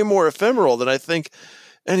way more ephemeral than I think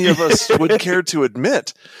any of us would care to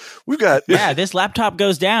admit. We've got this laptop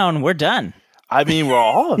goes down, we're done. I mean, we're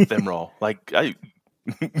all ephemeral. Like,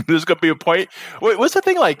 there's gonna be a point. Wait, what's the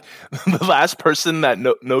thing? Like, the last person that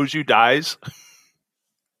knows you dies.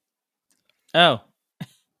 Oh,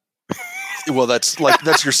 well, that's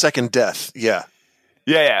your second death. Yeah.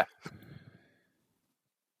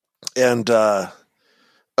 And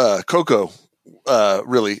Coco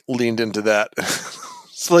really leaned into that.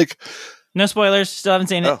 It's like no spoilers. Still haven't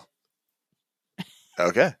seen it. Oh.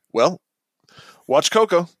 Okay. Well, watch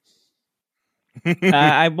Coco.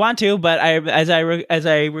 I want to, but as I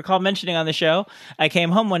recall mentioning on the show, I came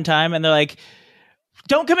home one time and they're like,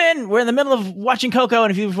 "Don't come in. We're in the middle of watching Coco,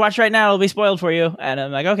 and if you watch right now, it'll be spoiled for you." And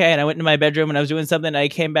I'm like, "Okay." And I went into my bedroom and I was doing something. And I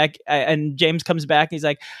came back, and James comes back. And he's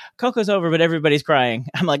like, "Coco's over, but everybody's crying."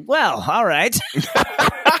 I'm like, "Well, all right."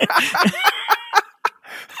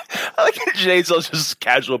 I like James was just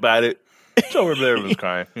casual about it. It's over there, everyone's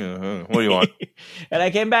crying. What do you want? And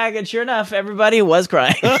I came back, and sure enough, everybody was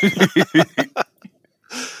crying. I'm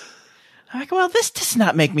like, well, this does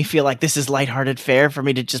not make me feel like this is lighthearted fare for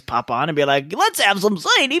me to just pop on and be like, let's have some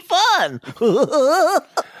zany fun.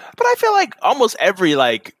 But I feel like almost every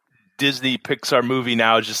like Disney Pixar movie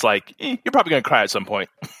now is just like, you're probably going to cry at some point.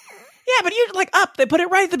 Yeah, but you're like Up. They put it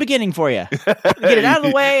right at the beginning for you. Get it out of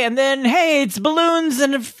the way, and then, hey, it's balloons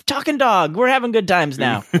and a talking dog. We're having good times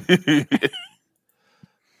now.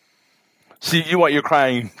 See, you want your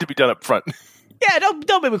crying to be done up front. Yeah,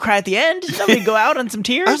 don't make me cry at the end. Let me go out on some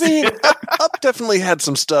tears. I mean, Up definitely had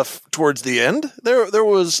some stuff towards the end. There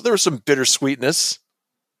was some bittersweetness.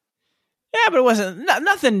 Yeah, but it wasn't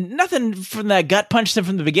nothing from that gut punch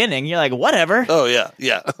from the beginning. You're like, whatever. Oh yeah.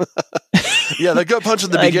 Yeah, that gut punch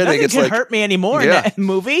in the beginning. Nothing It's can like hurt me anymore in that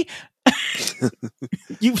movie.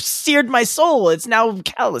 You've seared my soul. It's now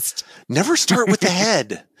calloused. Never start with the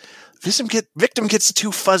head. Victim gets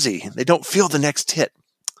too fuzzy. They don't feel the next hit.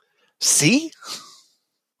 See?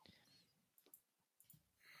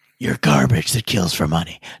 You're garbage that kills for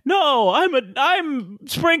money. No, I'm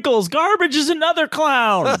Sprinkles. Garbage is another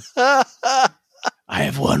clown. I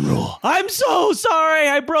have one rule. I'm so sorry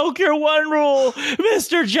I broke your one rule,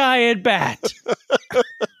 Mr. Giant Bat.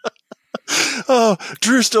 Oh,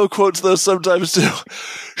 Drew still quotes those sometimes too.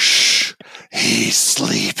 Shh. He's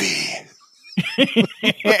sleepy.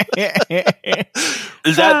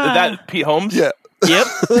 Is that Pete Holmes? Yeah. Yep.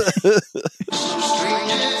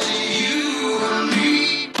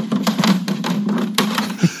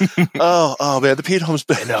 Oh man, the Pete Holmes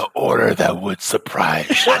band. In an order that would surprise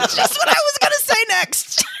you. That's just what I was going to say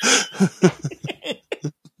next.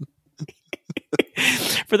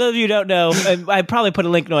 For those of you who don't know, I probably put a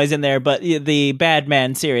link noise in there, but the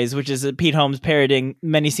Badman series, which is Pete Holmes parodying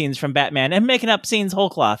many scenes from Batman and making up scenes whole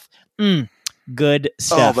cloth. Good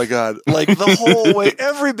stuff. Oh my God. Like the whole way,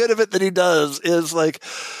 every bit of it that he does is like,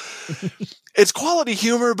 it's quality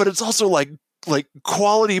humor, but it's also like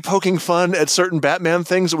quality poking fun at certain Batman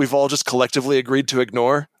things that we've all just collectively agreed to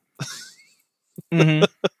ignore. Mm-hmm.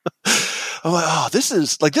 I'm like, oh, this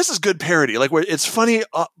is good parody. Like where it's funny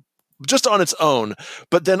just on its own,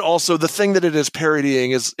 but then also the thing that it is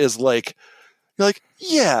parodying is like, you're like,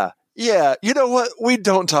 yeah, you know what? We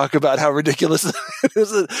don't talk about how ridiculous it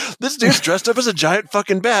is. This dude's dressed up as a giant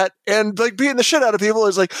fucking bat and like beating the shit out of people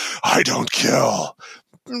is like, I don't kill.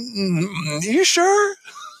 You sure?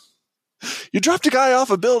 You dropped a guy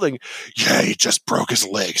off a building. Yeah, he just broke his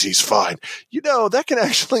legs. He's fine. You know, that can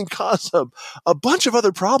actually cause a bunch of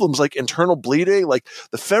other problems like internal bleeding. Like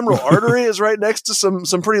the femoral artery is right next to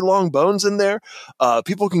some pretty long bones in there.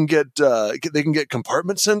 People can get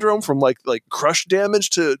compartment syndrome from like crush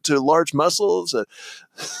damage to large muscles.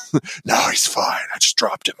 No, he's fine. I just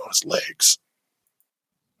dropped him on his legs.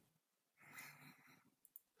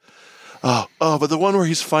 Oh, but the one where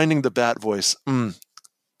he's finding the bat voice.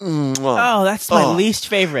 Oh, that's my least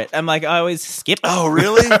favorite. I'm like, I always skip it. Oh,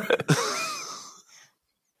 really?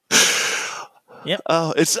 Yep.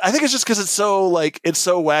 Oh, I think it's just because it's so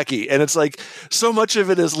wacky, and it's like so much of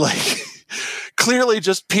it is like clearly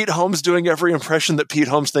just Pete Holmes doing every impression that Pete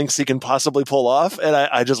Holmes thinks he can possibly pull off, and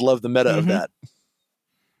I just love the meta of that.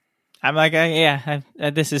 I'm like,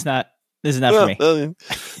 this is not for me.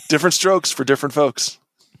 Different strokes for different folks.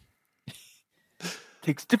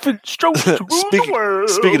 Takes different strokes to rule the world.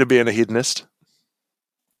 Speaking of being a hedonist.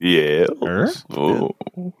 Yeah. Oh,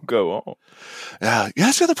 go on. Yeah,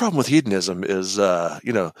 that's the other problem with hedonism is, there's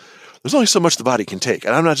only so much the body can take.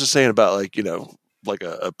 And I'm not just saying about like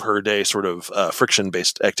a per day sort of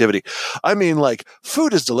friction-based activity. I mean, like,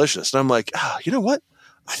 food is delicious. And I'm like, you know what?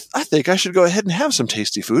 I think I should go ahead and have some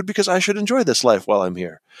tasty food because I should enjoy this life while I'm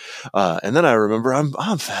here. And then I remember I'm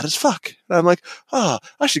fat as fuck. And I'm like,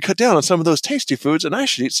 I should cut down on some of those tasty foods and I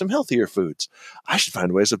should eat some healthier foods. I should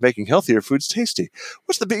find ways of making healthier foods tasty.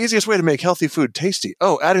 What's the easiest way to make healthy food tasty?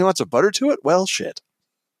 Oh, adding lots of butter to it? Well, shit.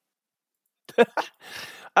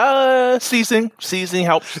 Seasoning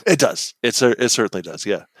helps. It does. It certainly does.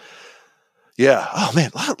 Yeah. Yeah. Oh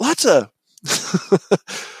man, lots of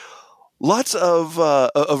lots of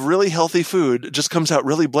really healthy food just comes out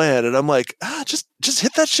really bland, and I'm like, just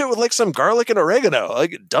hit that shit with like some garlic and oregano,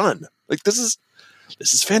 like done. Like this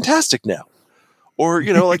is fantastic now. Or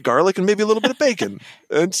like garlic and maybe a little bit of bacon.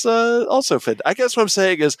 It's also fit. I guess what I'm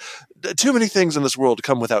saying is too many things in this world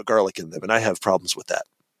come without garlic in them, and I have problems with that.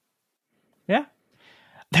 Yeah.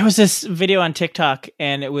 There was this video on TikTok,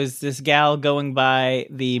 and it was this gal going by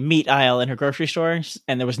the meat aisle in her grocery store,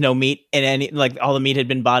 and there was no meat, and all the meat had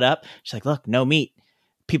been bought up. She's like, "Look, no meat.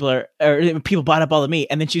 People bought up all the meat."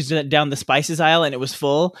 And then she's down the spices aisle, and it was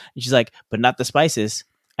full. And she's like, "But not the spices.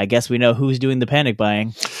 I guess we know who's doing the panic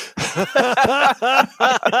buying."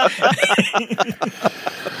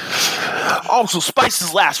 Also,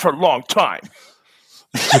 spices last for a long time.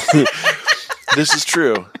 This is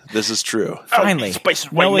true. Finally,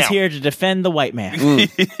 Noah's here to defend the white man.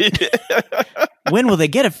 When will they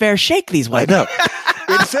get a fair shake, these white men?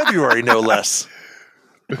 In February, no less.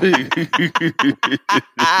 That's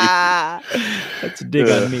a dig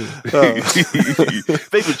on me.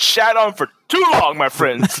 They've been shat on for too long, my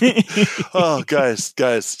friends. Oh, guys,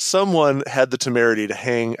 someone had the temerity to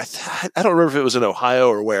hang. I don't remember if it was in Ohio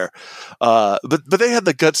or where, but they had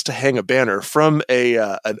the guts to hang a banner from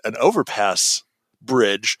an overpass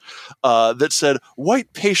bridge that said,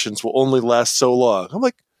 "White patience will only last so long." I'm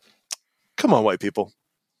like, come on, white people.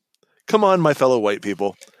 Come on, my fellow white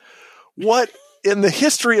people. What in the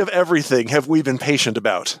history of everything have we been patient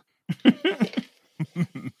about?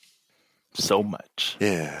 So much.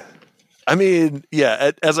 Yeah. I mean,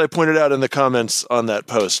 yeah, as I pointed out in the comments on that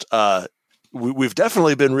post, we've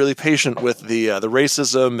definitely been really patient with the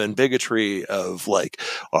racism and bigotry of like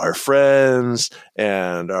our friends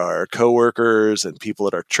and our coworkers and people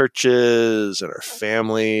at our churches and our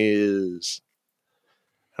families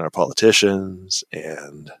and our politicians.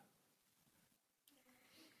 And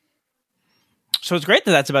so it's great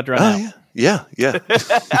that that's about to run out. Yeah.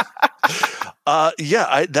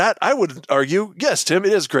 I would argue, yes, Tim,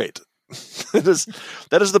 it is great.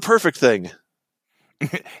 That is the perfect thing.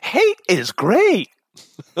 Hate is great.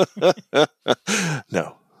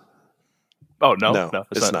 No. Oh, no,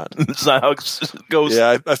 it's not. It's not how it goes.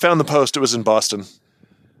 Yeah, I found the post. It was in Boston.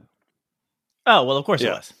 Oh, well, of course it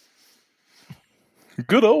was.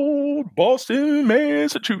 Good old Boston,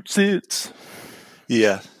 Massachusetts.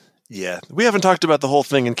 Yeah. We haven't talked about the whole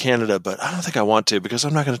thing in Canada, but I don't think I want to because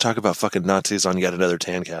I'm not going to talk about fucking Nazis on yet another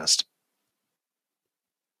Tancast.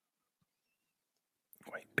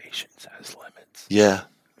 White patience has limits. Yeah.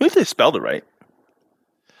 At least they spelled it right.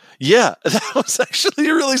 Yeah, that was actually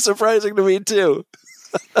really surprising to me, too.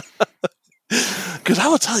 Because I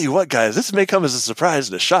will tell you what, guys, this may come as a surprise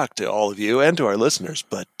and a shock to all of you and to our listeners,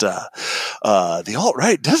 but the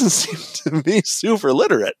alt-right doesn't seem to be super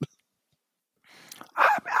literate.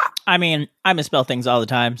 I mean, I misspell things all the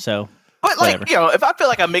time, so. But whatever. if I feel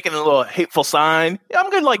like I'm making a little hateful sign,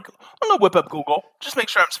 I'm gonna whip up Google, just make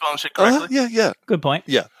sure I'm spelling shit correctly. Yeah. Good point.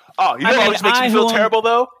 Yeah. Oh, you know what always makes me feel terrible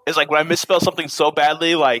though? Is like when I misspell something so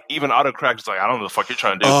badly, like even autocorrect is like, I don't know what the fuck you're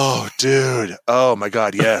trying to do. Oh, dude. Oh my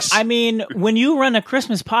God, yes. I mean, when you run a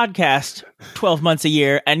Christmas podcast 12 months a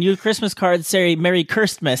year and your Christmas cards say Merry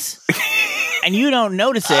Christmas and you don't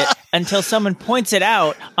notice it until someone points it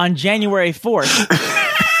out on January 4th.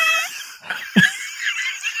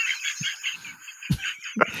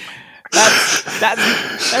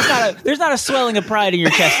 That's not there's not a swelling of pride in your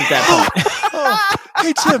chest at that point.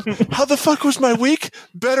 Hey Tim, how the fuck was my week?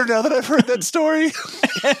 Better now that I've heard that story. I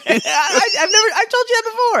told you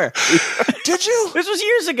that before. Did you? This was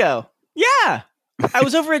years ago. Yeah. I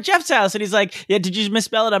was over at Jeff's house and he's like, "Yeah, did you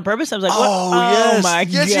misspell it on purpose?" I was like, "What? Yes. Oh my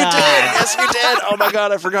yes, God. You did. Yes, you did. Oh my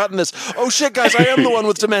God, I've forgotten this. Oh shit, guys, I am the one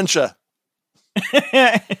with dementia."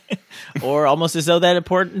 Or almost as though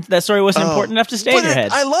that story wasn't important enough to stay in your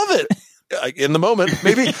head. I love it. In the moment,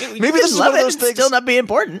 maybe this is one of those things. Still not be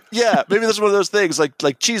important. Yeah, maybe this is one of those things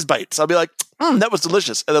like cheese bites. I'll be like, that was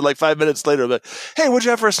delicious, and then like 5 minutes later, I'll be like, hey, what'd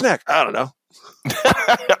you have for a snack? I don't know.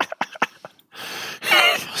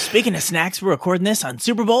 Speaking of snacks, we're recording this on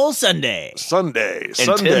Super Bowl Sunday. And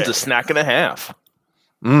Tim's a snack and a half.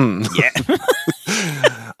 Yeah.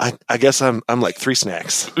 I guess I'm like 3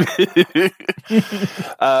 snacks.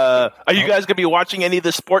 Are you guys gonna be watching any of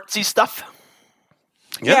the sportsy stuff?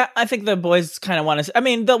 Yeah, I think the boys kind of want to. I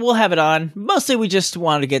mean, we'll have it on. Mostly, we just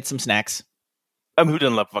want to get some snacks. Who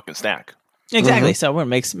doesn't love a fucking snack? Exactly. So we're gonna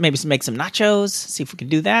make some nachos. See if we can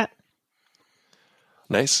do that.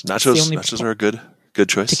 Nice nachos are a good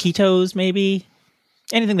choice. Taquitos, maybe.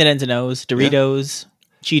 Anything that ends in O's. Doritos,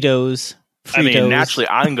 Cheetos, Fritos. I mean, naturally,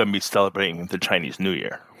 I'm going to be celebrating the Chinese New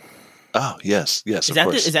Year. Oh yes, of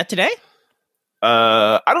course. Is that today?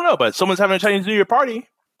 I don't know, but someone's having a Chinese New Year party,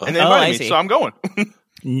 and they invited me, so I'm going.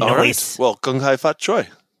 Nice. All right. Well, Kung Hai Fat Choi.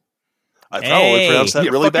 I probably pronounced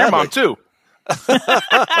that really badly. Your mom too.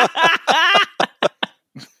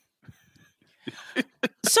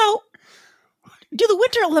 So, do the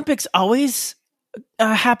Winter Olympics always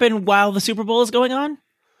happen while the Super Bowl is going on?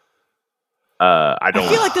 I don't. I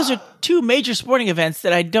feel like those are 2 major sporting events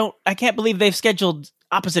that I can't believe they've scheduled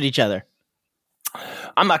opposite each other.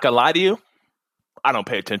 I'm not gonna lie to you. I don't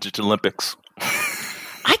pay attention to Olympics.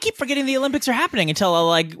 I keep forgetting the Olympics are happening until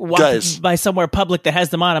I walk by somewhere public that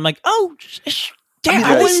has them on. I'm like, oh, damn,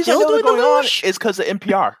 are they still doing going the on? Whoosh? Is because of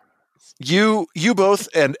NPR. You both,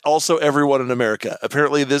 and also everyone in America.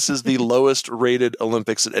 Apparently, this is the lowest rated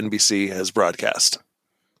Olympics that NBC has broadcast.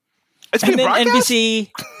 It's being broadcast?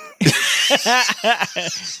 NBC.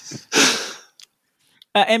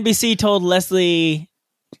 NBC told Leslie.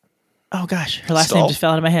 Oh gosh, her last name just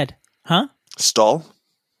fell out of my head. Huh? Stahl?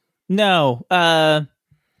 No.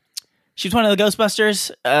 She was one of the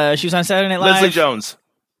Ghostbusters. She was on Saturday Night Live. Leslie Jones.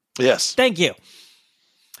 Yes. Thank you.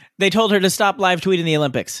 They told her to stop live tweeting the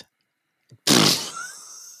Olympics.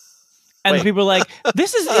 And the people were like,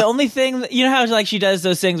 this is the only thing you know how she does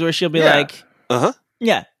those things where she'll be like,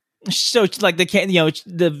 yeah. So like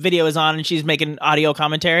the video is on and she's making audio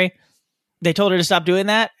commentary. They told her to stop doing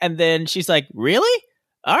that, and then she's like, really?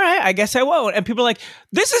 All right, I guess I won't. And people are like,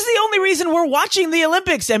 this is the only reason we're watching the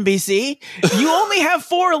Olympics, NBC. You only have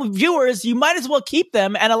 4 viewers. You might as well keep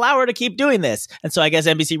them and allow her to keep doing this. And so I guess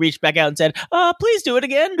NBC reached back out and said, please do it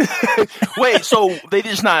again. Wait, so they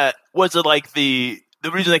just not, was it like the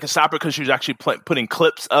reason they could stop her because she was actually putting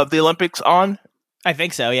clips of the Olympics on? I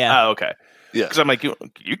think so, yeah. Oh, okay. Yeah. Because I'm like, you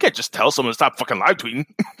can't just tell someone to stop fucking live tweeting,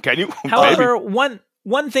 can you? However,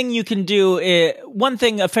 one thing you can do, one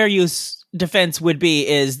thing a fair use defense would be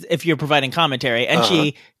is if you're providing commentary, and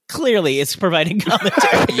she clearly is providing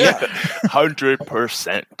commentary. Yeah,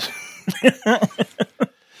 100%.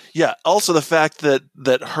 Yeah. Also, the fact that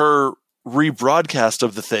her rebroadcast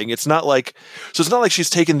of the thing, it's not like she's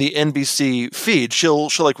taken the NBC feed. She'll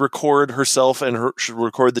like record herself and she'll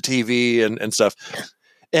record the TV and stuff,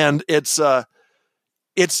 and it's a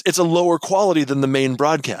lower quality than the main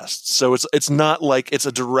broadcast. So it's not like it's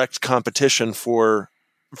a direct competition for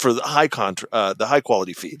the high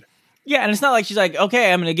quality feed. Yeah, and it's not like she's like,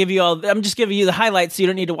 okay, I'm just giving you the highlights so you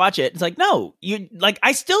don't need to watch it. It's like, no,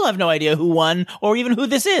 I still have no idea who won or even who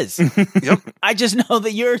this is. Yep. I just know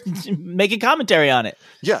that you're making commentary on it.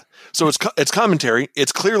 Yeah. So it's commentary.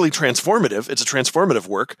 It's clearly transformative. It's a transformative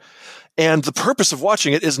work. And the purpose of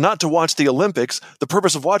watching it is not to watch the Olympics. The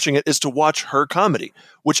purpose of watching it is to watch her comedy,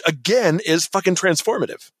 which again is fucking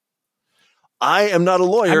transformative. I am not a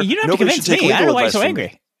lawyer. I mean, you don't have to convince me. I don't know why you're so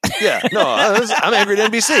angry. Yeah, no, I'm angry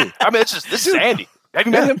at NBC. I mean, this is Andy. Have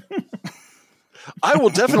you met him? I will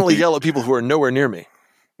definitely yell at people who are nowhere near me.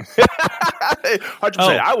 100%.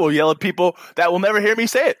 I will yell at people that will never hear me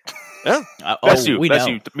say it. Yeah, that's you. We that's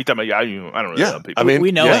know. you. Me talking about you. I don't really yell at people. I mean,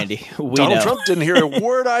 we know, yeah. Andy. Donald Trump didn't hear a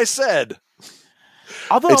word I said.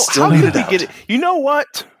 Although, how did he get it? You know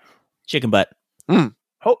what? Chicken butt.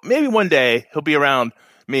 Maybe one day he'll be around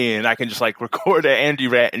me and I can just like record an Andy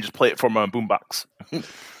rant and just play it for my boombox.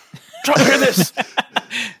 Try to hear this.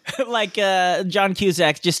 Like John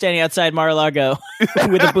Cusack just standing outside Mar-a-Lago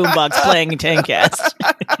with a boombox playing Tancast.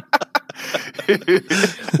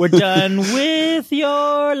 We're done with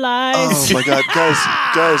your lies. Oh my God,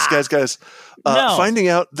 guys. No, finding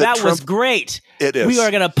out that Trump, was great. It is. We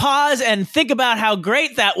are going to pause and think about how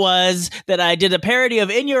great that was, that I did a parody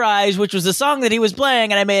of In Your Eyes, which was the song that he was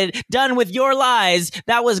playing, and I made it Done With Your Lies.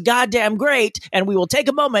 That was goddamn great, and we will take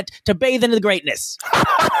a moment to bathe into the greatness.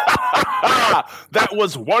 That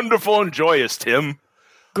was wonderful and joyous, Tim.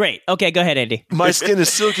 Great. Okay, go ahead, Andy. My skin is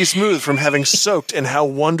silky smooth from having soaked, and how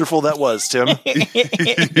wonderful that was, Tim.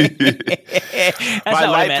 My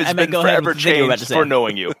life has been forever changed for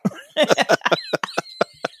knowing you.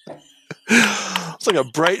 It's like a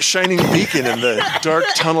bright, shining beacon in the dark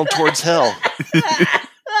tunnel towards hell.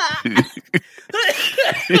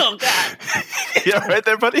 Oh, God. You all right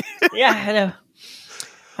there, buddy? Yeah, I know.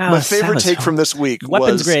 My favorite take from this week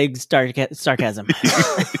weapons was grade sarcasm.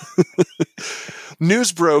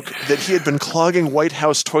 News broke that he had been clogging White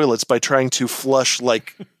House toilets by trying to flush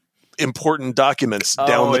like important documents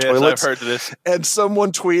down the toilets. I've heard this. And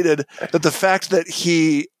someone tweeted that the fact that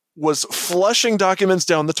he was flushing documents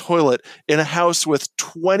down the toilet in a house with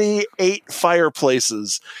 28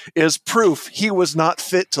 fireplaces is proof he was not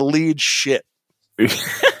fit to lead shit. I'm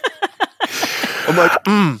like,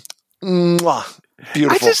 mwah.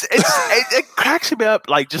 Beautiful. It cracks me up,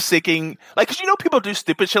 like just thinking, like, because people do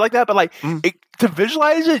stupid shit like that, but like to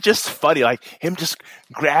visualize it, just funny, like him just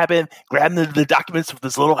grabbing the documents with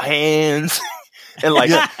his little hands and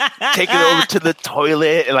like taking it over to the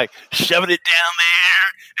toilet and like shoving it down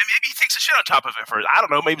there, and maybe he takes a shit on top of it first. I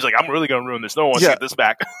don't know. Maybe he's like, I'm really going to ruin this. No one wants to get this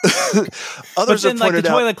back. Others but then, have pointed the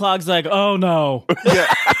out, toilet clog's like, oh no.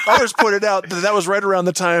 Yeah. Others pointed out that was right around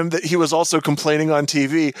the time that he was also complaining on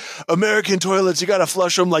TV. American toilets, you got to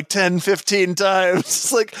flush them like 10, 15 times.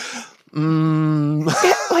 It's like, I mean,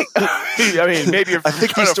 maybe if I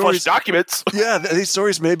think you're trying these to flush documents. Yeah, these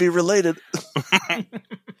stories may be related.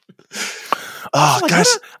 Oh,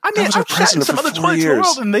 guys, that was our president for 4 years. In the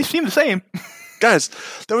world and they seem the same. Guys,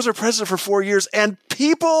 that was our president for 4 years, and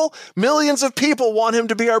millions of people want him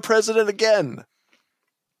to be our president again.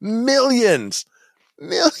 Millions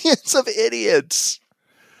of idiots.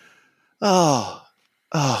 Oh,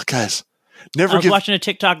 guys. I was watching a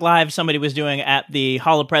TikTok live somebody was doing at the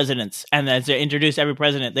Hall of Presidents, and as they introduced every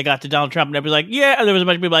president, they got to Donald Trump, and everybody's like, yeah, and there was a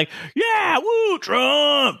bunch of people like, yeah, woo,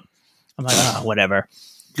 Trump. I'm like, oh, whatever.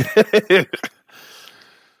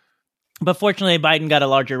 But fortunately, Biden got a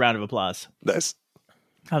larger round of applause. Nice.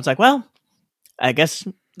 I was like, well, I guess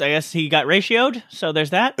he got ratioed, so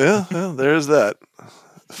there's that. Yeah, well, there's that.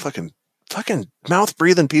 Fucking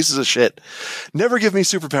mouth-breathing pieces of shit. Never give me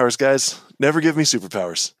superpowers, guys. Never give me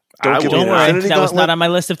superpowers. Don't worry, that was not on my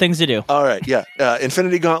list of things to do. All right, yeah.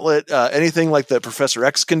 Infinity Gauntlet, anything like that Professor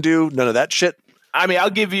X can do, none of that shit. I mean,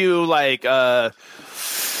 I'll give you, like, you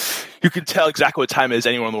can tell exactly what time it is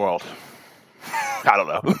anywhere in the world. I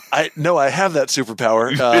don't know. I have that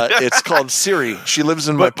superpower. It's called Siri. She lives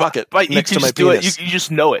in my pocket next to my penis. You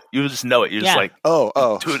just know it. You just know it. You're just like,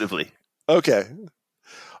 intuitively. Okay.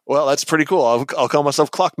 Well, that's pretty cool. I'll call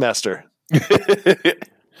myself Clockmaster.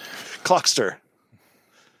 Clockster.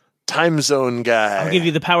 Time zone guy. I'll give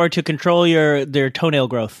you the power to control their toenail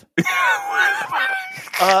growth.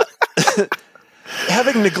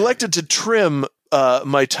 Having neglected to trim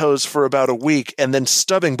my toes for about a week and then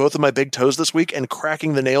stubbing both of my big toes this week and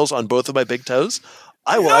cracking the nails on both of my big toes,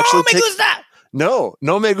 I will actually take... No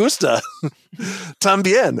me gusta.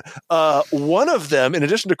 También. One of them, in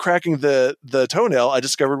addition to cracking the toenail, I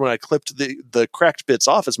discovered when I clipped the cracked bits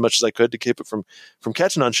off as much as I could to keep it from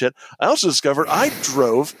catching on shit. I also discovered I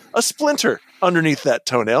drove a splinter underneath that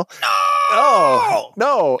toenail.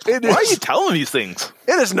 No. Why are you telling these things?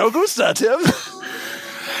 It is no gusta, Tim.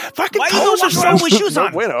 Fucking toes are so with shoes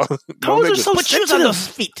on. Bueno. Toes are so Put shoes on those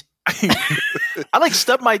feet. I like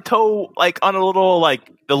stubbed my toe like on a little like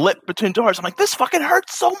the lip between doors. I'm like, this fucking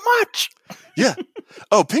hurts so much. Yeah.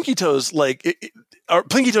 Oh, pinky toes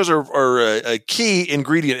pinky toes are a key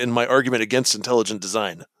ingredient in my argument against intelligent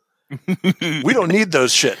design. We don't need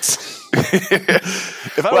those shits.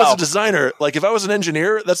 If I was a designer, like if I was an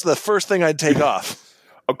engineer, that's the first thing I'd take off.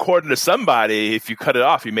 According to somebody, if you cut it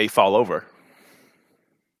off, you may fall over.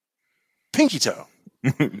 Pinky toe.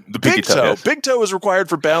 The pinky toe. Yes. Big toe is required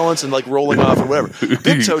for balance and like rolling off and whatever.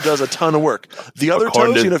 Big toe does a ton of work. The other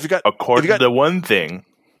toes, if you got the one thing,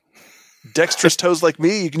 dexterous toes like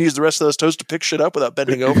me, you can use the rest of those toes to pick shit up without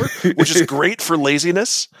bending over, which is great for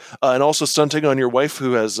laziness and also stunting on your wife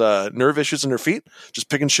who has nerve issues in her feet, just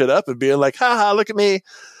picking shit up and being like, "Ha, look at me."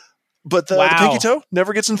 But the pinky toe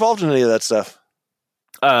never gets involved in any of that stuff.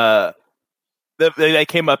 They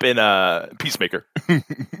came up in Peacemaker,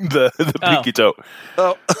 the pinky toe.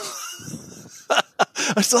 Oh,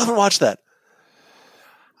 I still haven't watched that.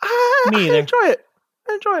 Me either. I enjoy it.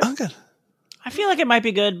 I'm good. I feel like it might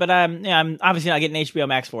be good, but I'm obviously not getting HBO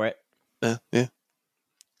Max for it. Yeah.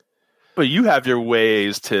 But you have your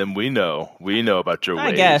ways, Tim. We know about your ways.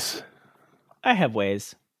 I guess I have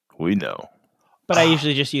ways. We know, but I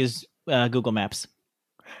usually just use Google Maps.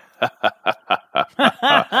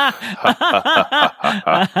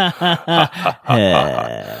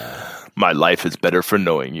 My life is better for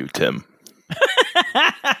knowing you, Tim.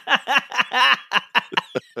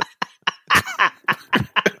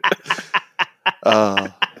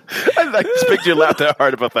 I expect you to laugh that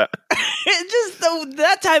hard about that.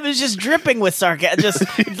 That time is just dripping with sarcasm, just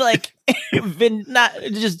like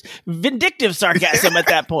just vindictive sarcasm at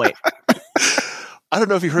that point. I don't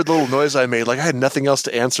know if you heard the little noise I made. Like I had nothing else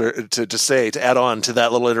to answer to add on to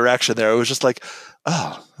that little interaction there. It was just like,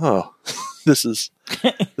 oh, this is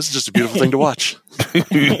just a beautiful thing to watch.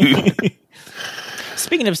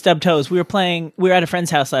 Speaking of stub toes, we were at a friend's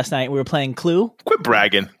house last night. We were playing Clue. Quit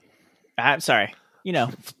bragging. I'm sorry.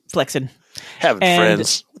 Flexing. Having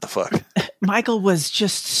friends. What the fuck? Michael was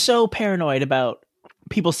just so paranoid about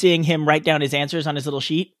people seeing him write down his answers on his little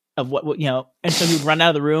sheet of what and so he would run out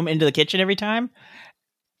of the room into the kitchen every time.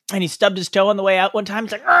 And he stubbed his toe on the way out one time.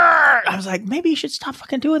 He's like, "Arr!" I was like, maybe you should stop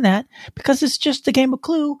fucking doing that because it's just a game of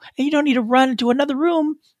Clue and you don't need to run into another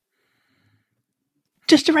room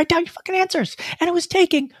just to write down your fucking answers. And it was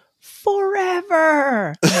taking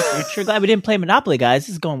forever. I'm sure glad we didn't play Monopoly, guys.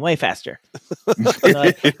 This is going way faster.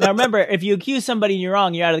 Now remember, if you accuse somebody and you're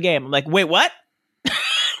wrong, you're out of the game. I'm like, wait, what?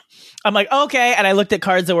 I'm like, okay. And I looked at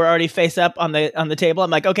cards that were already face up on the table. I'm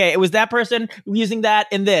like, okay, it was that person using that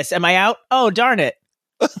in this. Am I out? Oh, darn it.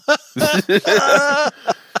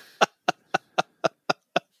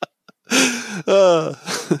 Then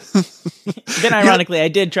ironically, I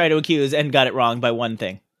did try to accuse and got it wrong by one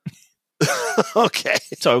thing. Okay.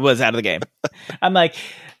 So I was out of the game. I'm like,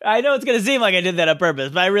 I know it's going to seem like I did that on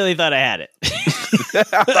purpose, but I really thought I had it.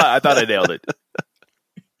 I thought I nailed it.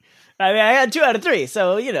 I mean, I had 2 out of 3,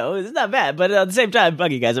 so, it's not bad. But at the same time, fuck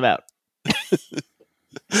you guys, I'm out.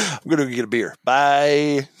 I'm going to go get a beer.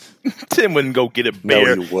 Bye. Tim wouldn't go get a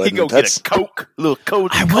beer. No, you wouldn't. He'd go get a Coke. A little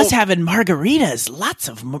Coke. I was having margaritas. Lots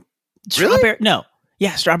of strawberry. Really? No.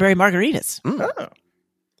 Yeah, strawberry margaritas.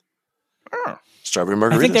 Strawberry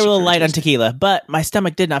margaritas. I think they were a little light on tequila, but my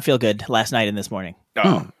stomach did not feel good last night and this morning.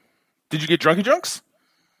 Oh. Did you get drunky drunks?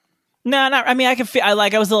 No, not. I mean, I could feel.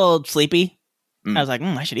 I was a little sleepy. I was like,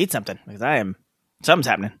 I should eat something because something's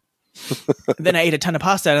happening. Then I ate a ton of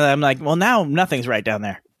pasta, and I'm like, well, now nothing's right down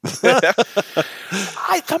there.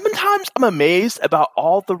 Sometimes I'm amazed about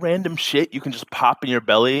all the random shit you can just pop in your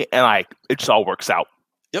belly, and it just all works out.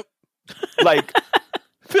 Yep.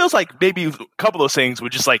 Feels like maybe a couple of those things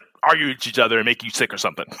would just argue with each other and make you sick or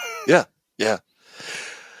something. Yeah.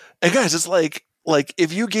 And guys, it's like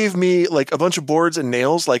if you gave me a bunch of boards and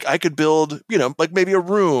nails, I could build, maybe a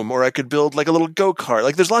room, or I could build a little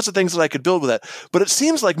go-kart. There's lots of things that I could build with that. But it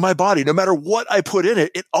seems like my body, no matter what I put in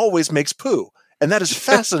it, it always makes poo. And that is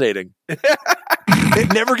fascinating.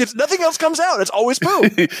 It never nothing else comes out. It's always poo.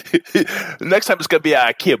 Next time it's going to be an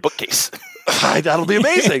IKEA bookcase. That'll be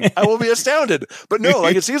amazing. I will be astounded. But no,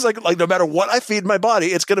 like it seems like no matter what I feed my body,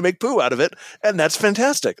 it's going to make poo out of it, and that's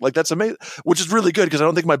fantastic. Like that's amazing, which is really good because I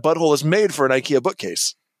don't think my butthole is made for an IKEA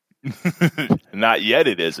bookcase. Not yet,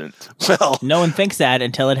 it isn't. Well, no one thinks that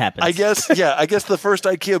until it happens. I guess the first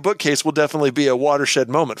IKEA bookcase will definitely be a watershed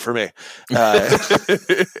moment for me.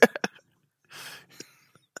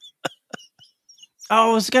 I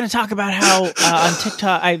was going to talk about how on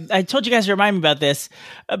TikTok, I told you guys to remind me about this,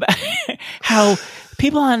 about how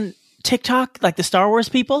people on TikTok, like the Star Wars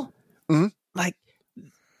people, like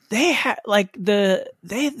they have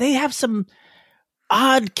they have some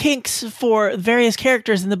odd kinks for various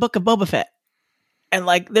characters in the Book of Boba Fett, and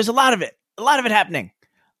like there's a lot of it happening.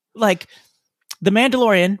 Like the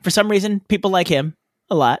Mandalorian, for some reason, people like him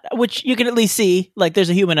a lot, which you can at least see. Like there's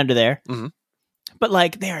a human under there, but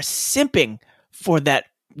like they are simping for that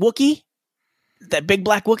Wookiee, that big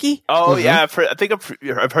black Wookiee. Oh yeah, I think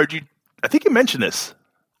I've heard you. I think you mentioned this.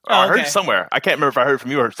 I heard it somewhere. I can't remember if I heard it from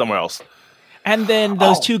you or somewhere else. And then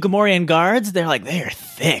those two Gamorrean guards, they're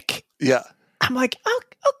thick. Yeah, I'm like, oh,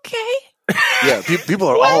 okay. Yeah, people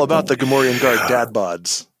are all about the Gamorrean guard dad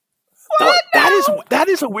bods. That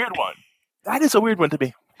is a weird one. That is a weird one to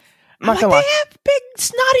me. I'm not gonna lie. They have big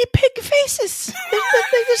snotty pig faces.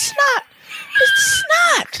 They're snot. It's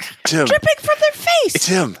snot dripping from their face.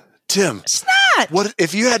 Tim. Snot. What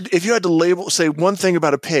if you had to say one thing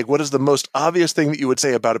about a pig? What is the most obvious thing that you would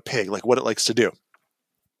say about a pig? Like what it likes to do?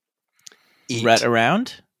 Eat. Rut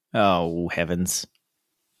around? Oh heavens!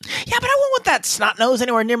 Yeah, but I won't want that snot nose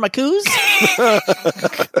anywhere near my coos. The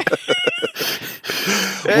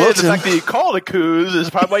fact that you call it a coos is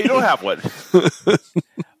probably why you don't have one.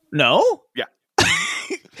 No. Yeah.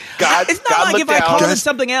 God, it's not like if I called it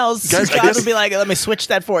something else, God would be like, let me switch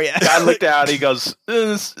that for you. God looked out, he goes,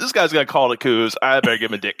 this guy's going to call it coos. I better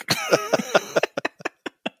give him a dick.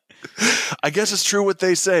 I guess it's true what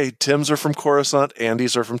they say. Tims are from Coruscant,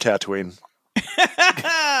 Andes are from Tatooine.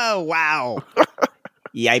 Wow.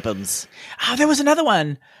 Yipums. Oh, there was another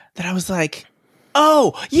one that I was like,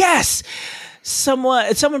 oh, yes.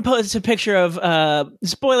 Someone posted a picture of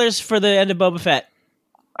spoilers for the end of Boba Fett.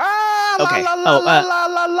 Okay.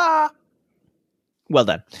 Well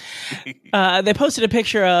done. They posted a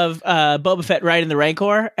picture of Boba Fett riding the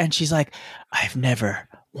Rancor, and she's like, I've never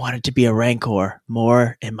wanted to be a Rancor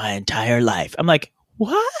more in my entire life. I'm like,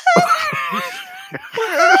 what? What?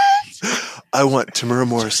 I want Tamura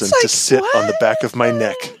Morrison to sit on the back of my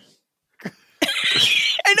neck.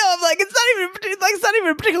 I know. I'm like, it's not even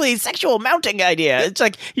a particularly sexual mounting idea. It's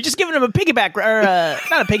like you're just giving him a piggyback, or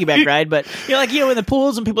not a piggyback ride, but you're like in the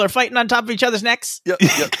pools and people are fighting on top of each other's necks. Yep.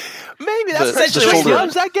 Maybe that's essentially what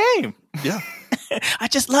loves that game. Yeah. I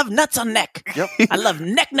just love nuts on neck. Yep. I love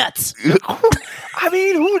neck nuts. I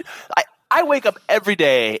mean, I wake up every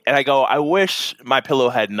day and I go, I wish my pillow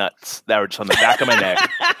had nuts that were just on the back of my neck.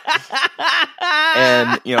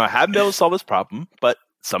 And I haven't been able to solve this problem, but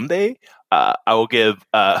someday I will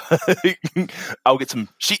I'll get some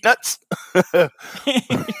sheet nuts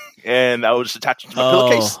and I will just attach it to my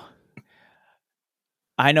pillowcase.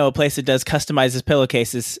 I know a place that does customizes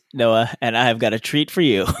pillowcases, Noah, and I've got a treat for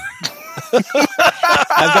you.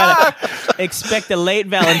 I've got to expect a late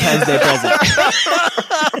Valentine's Day present.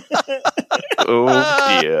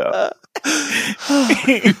 Oh dear.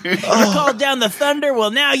 You called down the thunder?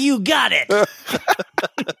 Well, now you got it.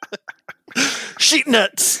 Sheet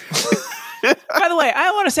nuts. By the way,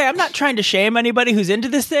 I want to say I'm not trying to shame anybody who's into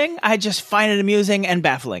this thing. I just find it amusing and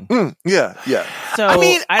baffling. Yeah. So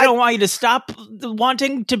I don't want you to stop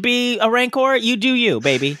wanting to be a Rancor. You do you,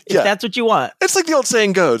 baby. If that's what you want. It's like the old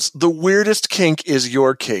saying goes, the weirdest kink is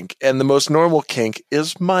your kink, and the most normal kink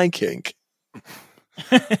is my kink.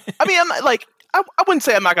 I mean, I'm like, I wouldn't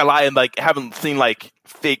say I'm not gonna lie and like haven't seen like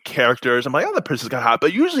fake characters. I'm like, oh, that person's got hot,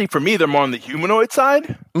 but usually for me, they're more on the humanoid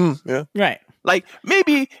side. Yeah, right. Like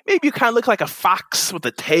maybe you kind of look like a fox with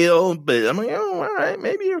a tail, but I'm like, oh, all right,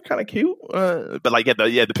 maybe you're kind of cute. But like,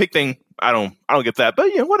 the pig thing, I don't get that.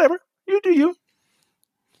 But whatever, you do you.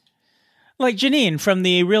 Like Janine from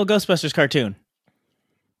the Real Ghostbusters cartoon,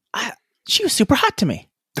 she was super hot to me.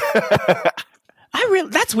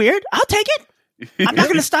 That's weird. I'll take it. I'm not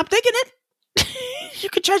going to stop thinking it. You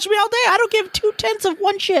could judge me all day. I don't give 2/10 of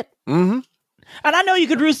one shit. Mm-hmm. And I know you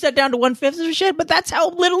could reduce that down to 1/5 of shit, but that's how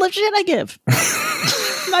little of shit I give.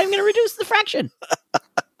 I'm not even going to reduce the fraction.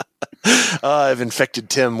 I've infected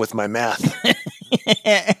Tim with my math.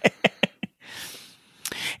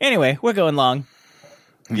 Anyway, we're going long.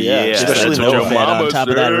 Yeah, especially Boba Fett on top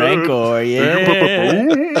of that Rancor.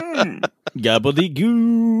 Yeah.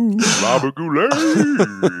 Gobbledygoo. Robert Goulet.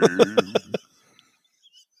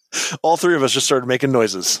 All three of us just started making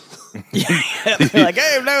noises. Like,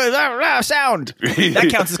 hey, no, sound. That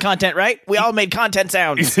counts as content, right? We all made content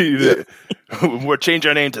sounds. We're changing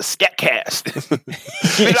our name to Scatcast.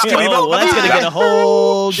 Oh, well, that's going to get a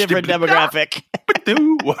whole different demographic.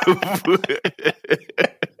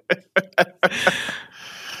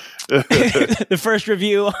 The first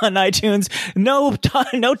review on iTunes: no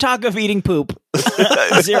talk of eating poop.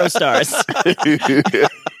 0 stars.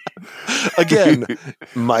 Again,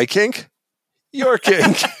 my kink, your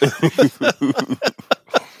kink.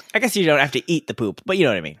 I guess you don't have to eat the poop, but you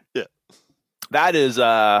know what I mean. Yeah. That is,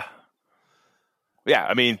 yeah,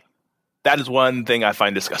 I mean, that is one thing I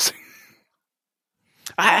find disgusting.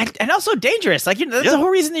 And also dangerous. Like, that's the whole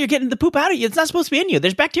reason that you're getting the poop out of you. It's not supposed to be in you.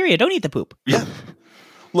 There's bacteria. Don't eat the poop. Yeah.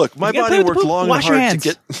 Look, my body worked long and hard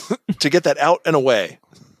to get that out and away.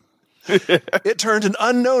 It turned an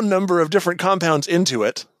unknown number of different compounds into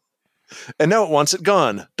it, and now it wants it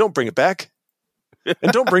gone. Don't bring it back.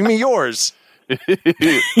 And don't bring me yours.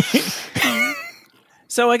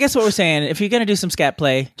 So I guess what we're saying, if you're going to do some scat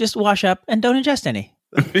play, just wash up and don't ingest any.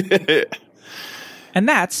 And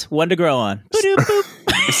that's one to grow on.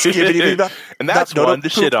 And that's one to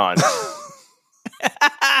shit on.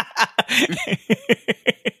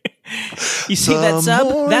 You see that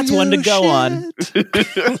sub? That's one to go on.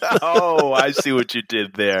 Oh, I see what you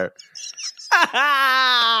did there.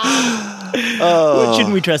 What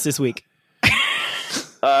shouldn't we trust this week?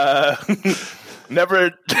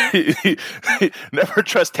 Never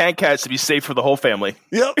trust Tancats to be safe for the whole family.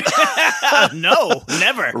 Yep. No,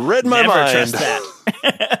 never. Read my never mind. Trust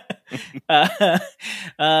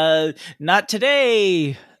that. Not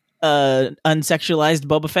today, unsexualized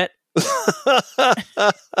Boba Fett.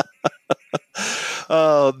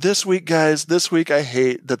 This week, guys, I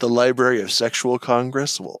hate that the Library of Sexual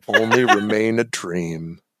Congress will only remain a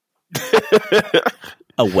dream.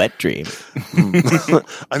 A wet dream.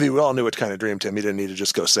 I mean, we all knew what kind of dream, Tim. You didn't need to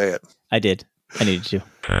just go say it. I did. I needed to.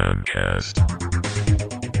 Tancast.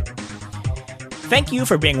 Thank you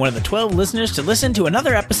for being one of the 12 listeners to listen to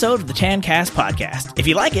another episode of the Tancast podcast. If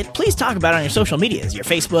you like it, please talk about it on your social medias, your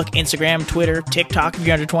Facebook, Instagram, Twitter, TikTok if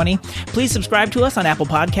you're under 20. Please subscribe to us on Apple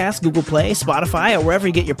Podcasts, Google Play, Spotify, or wherever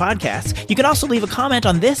you get your podcasts. You can also leave a comment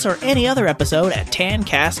on this or any other episode at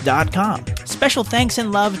tancast.com. Special thanks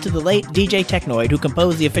and love to the late DJ Technoid who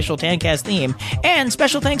composed the official Tancast theme, and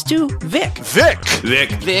special thanks to Vic,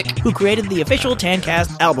 who created the official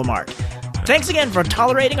Tancast album art. Thanks again for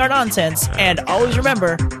tolerating our nonsense, and always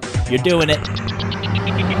remember, you're doing it.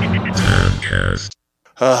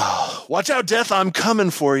 Watch out, Death, I'm coming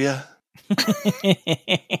for you.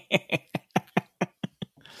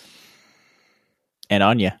 And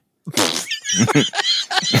on ya.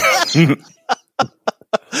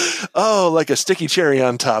 Oh, like a sticky cherry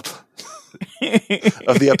on top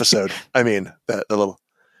of the episode. I mean, the little...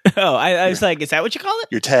 Oh, I was like, is that what you call it?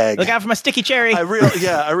 Your tag. Look out for my sticky cherry. I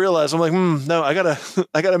realized. I'm like, no, I gotta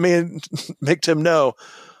make Tim know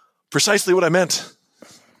precisely what I meant.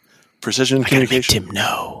 Precision communication. Make Tim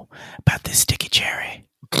know about this sticky cherry.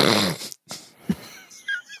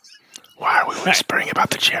 Why are we whispering about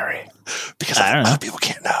the cherry? Because other people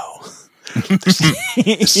can't know. This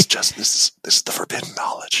is the forbidden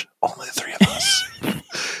knowledge. Only the three of us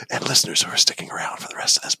and listeners who are sticking around for the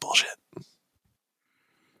rest of this bullshit.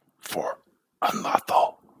 For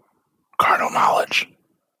unlawful carnal knowledge.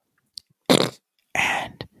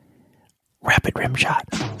 And rapid rim shot.